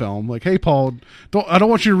silent film. Like, hey, Paul, I don't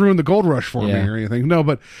want you to ruin the Gold Rush for me or anything. No,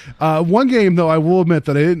 but one game, though, I will admit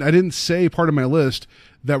that I didn't say part of my list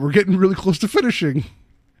that we're getting really close to finishing.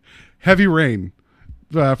 Heavy Rain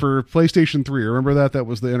for PlayStation 3. Remember that? That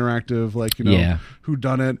was the interactive,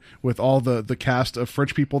 whodunit with all the cast of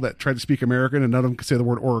French people that tried to speak American and none of them could say the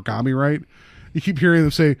word origami right. You keep hearing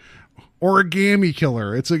them say Origami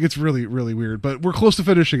Killer. It's really, really weird, but we're close to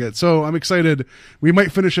finishing it, so I'm excited. We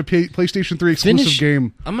might finish a PlayStation 3 exclusive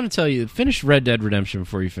game. I'm going to tell you, finish Red Dead Redemption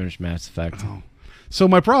before you finish Mass Effect. Oh. So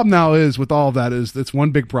my problem now is with all of that is it's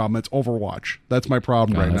one big problem. It's Overwatch. That's my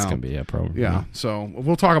problem right now. That's going to be a problem. Yeah. So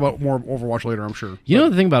we'll talk about more Overwatch later, I'm sure. You know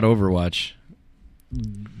the thing about Overwatch?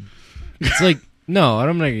 It's like, no,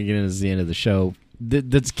 I'm not going to get into the end of the show.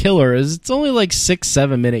 That's killer is it's only like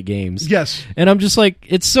 6-7 minute games. Yes. And I'm just like,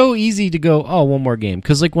 it's so easy to go, oh, one more game.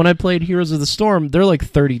 Because like when I played Heroes of the Storm, they're like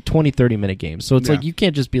 30 minute games. So it's like you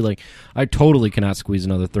can't just be like, I totally cannot squeeze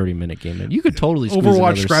another 30 minute game in. You could totally squeeze Overwatch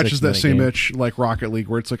another scratches that same game. itch like Rocket League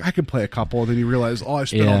where it's like I can play a couple and then you realize, I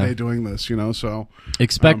spent all day doing this, so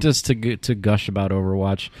expect us to gush about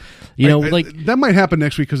Overwatch. That might happen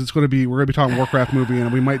next week because we're going to be talking Warcraft movie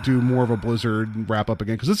and we might do more of a Blizzard wrap up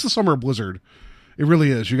again because it's the summer of Blizzard. It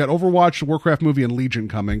really is. You got Overwatch, Warcraft movie, and Legion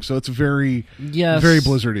coming, so it's very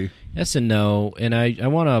Blizzardy. Yes and no, and I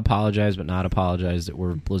want to apologize, but not apologize that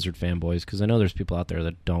we're Blizzard fanboys because I know there's people out there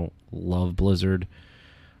that don't love Blizzard.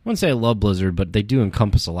 I wouldn't say I love Blizzard, but they do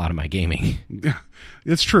encompass a lot of my gaming. Yeah,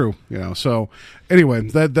 it's true. So anyway,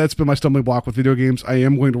 that's been my stumbling block with video games. I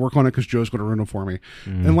am going to work on it because Joe's going to ruin them for me.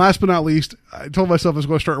 And last but not least, I told myself I was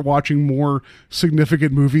going to start watching more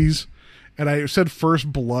significant movies. and I said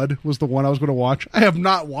First Blood was the one I was going to watch. I have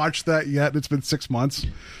not watched that yet. It's been 6 months.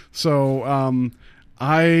 So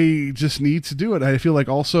I just need to do it. I feel like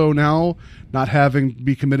also now not having to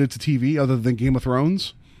be committed to TV other than Game of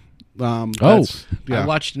Thrones. I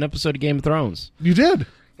watched an episode of Game of Thrones. You did?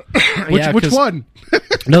 Which one?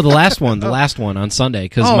 No, the last one on Sunday.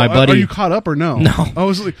 Because my buddy, are you caught up or no? No, I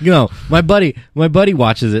was like, my buddy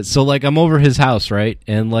watches it. So like, I'm over his house, right,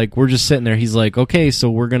 and like we're just sitting there. He's like, okay, so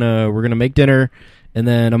we're gonna make dinner, and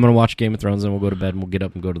then I'm gonna watch Game of Thrones, and we'll go to bed, and we'll get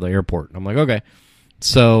up and go to the airport. And I'm like, okay.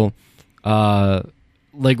 So,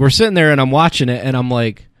 like we're sitting there, and I'm watching it, and I'm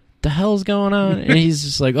like, the hell's going on? And he's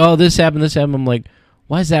just like, oh, this happened. I'm like,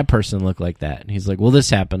 why does that person look like that? And he's like, well, this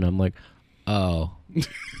happened. I'm like, oh.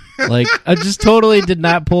 Like, I just totally did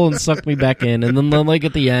not pull and suck me back in. And then, like,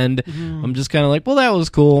 at the end, I'm just kind of like, well, that was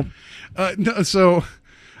cool. No, so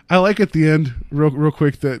I like at the end, real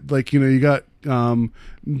quick, that, like, you got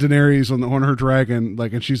Daenerys on her dragon,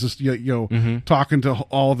 like, and she's just, talking to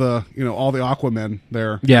all the Aquamen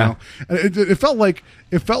there. Yeah. And it felt like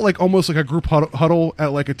almost like a group huddle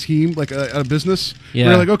at, like, a team, like a business. Yeah. Where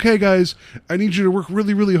they're like, okay, guys, I need you to work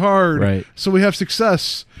really, really hard. Right. So we have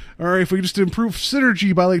success. All right, if we just improve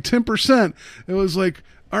synergy by like 10%, it was like,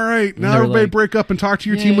 all right, now everybody like, break up and talk to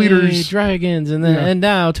your team leaders. Dragons, and then and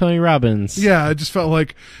now Tony Robbins. Yeah, it just felt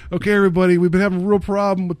like, okay, everybody, we've been having a real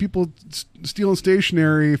problem with people stealing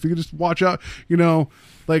stationery. If you could just watch out,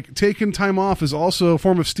 like taking time off is also a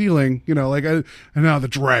form of stealing. Like and now the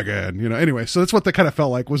dragon. Anyway, so that's what that kind of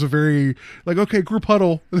felt like. Was a very like, okay, group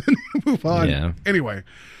huddle, and then move on. Yeah. Anyway.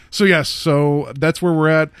 So yes, so that's where we're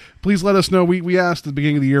at. Please let us know. We asked at the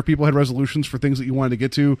beginning of the year, people had resolutions for things that you wanted to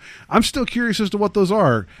get to. I'm still curious as to what those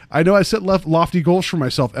are. I know I set lofty goals for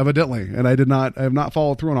myself, evidently, and I have not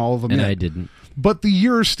followed through on all of them yet. And I didn't. But the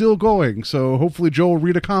year is still going, so hopefully Joe will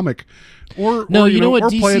read a comic or play an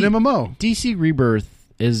MMO. DC Rebirth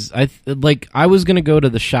is I was going to go to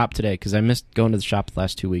the shop today because I missed going to the shop the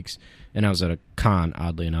last 2 weeks, and I was at a con,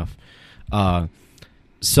 oddly enough.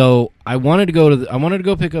 So I wanted to go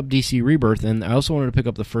pick up DC Rebirth, and I also wanted to pick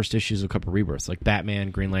up the first issues of a couple of Rebirths, like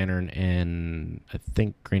Batman, Green Lantern, and I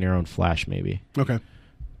think Green Arrow and Flash, maybe. Okay,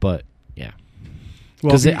 but yeah,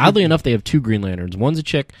 because oddly enough, they have two Green Lanterns. One's a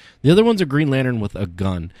chick, the other one's a Green Lantern with a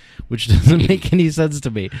gun, which doesn't make any sense to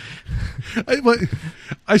me.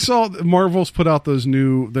 I saw Marvel's put out those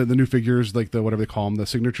new the new figures, like the whatever they call them, the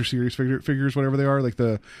signature series figures, whatever they are, like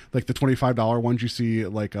the $25 ones you see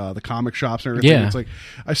at like the comic shops and everything. Yeah. It's like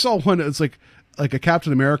I saw one. It's like a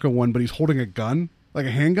Captain America one, but he's holding a gun. Like a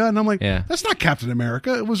handgun, and I'm like, that's not Captain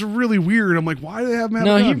America. It was really weird. I'm like, why do they have him have a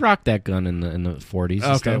gun? No, he rocked that gun in the 40s.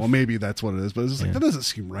 Okay, well maybe that's what it is, but it's just like that doesn't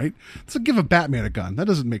seem right. Let's give a Batman a gun. That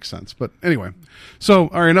doesn't make sense. But anyway, so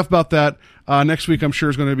all right, enough about that. Next week, I'm sure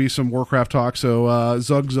is going to be some Warcraft talk. So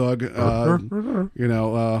Zug,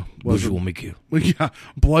 which will make you,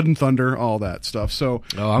 Blood and Thunder, all that stuff. So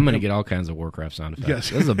I'm going to get all kinds of Warcraft sound effects. Yes,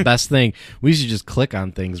 this is the best thing. We should just click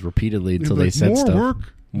on things repeatedly until they said stuff.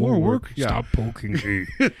 More work. Yeah. Stop poking me.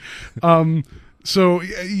 So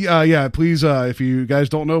please, if you guys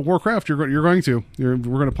don't know Warcraft, we're going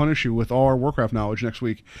to punish you with all our Warcraft knowledge next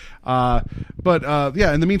week. But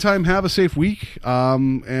in the meantime, have a safe week.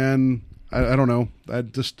 And I don't know.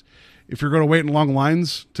 If you're going to wait in long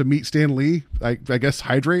lines to meet Stan Lee, I guess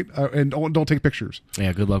hydrate and don't take pictures.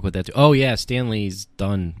 Yeah, good luck with that too. Oh yeah, Stan Lee's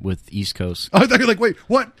done with East Coast. I thought you're like, wait,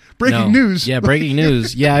 what? Breaking news. Yeah, breaking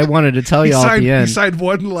news. Yeah, I wanted to tell you all at the end. He signed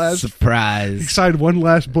one last surprise. He signed one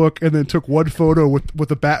last book and then took one photo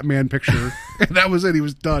with a Batman picture, and that was it. He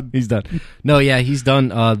was done. He's done. No, yeah, he's done.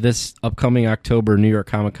 This upcoming October New York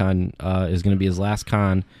Comic Con is going to be his last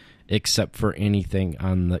con, except for anything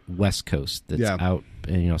on the West Coast that's out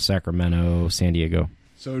in Sacramento, San Diego.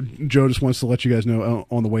 So Joe just wants to let you guys know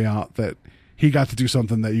on the way out that he got to do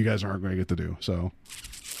something that you guys aren't going to get to do. So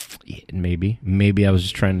maybe I was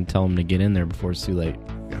just trying to tell him to get in there before it's too late.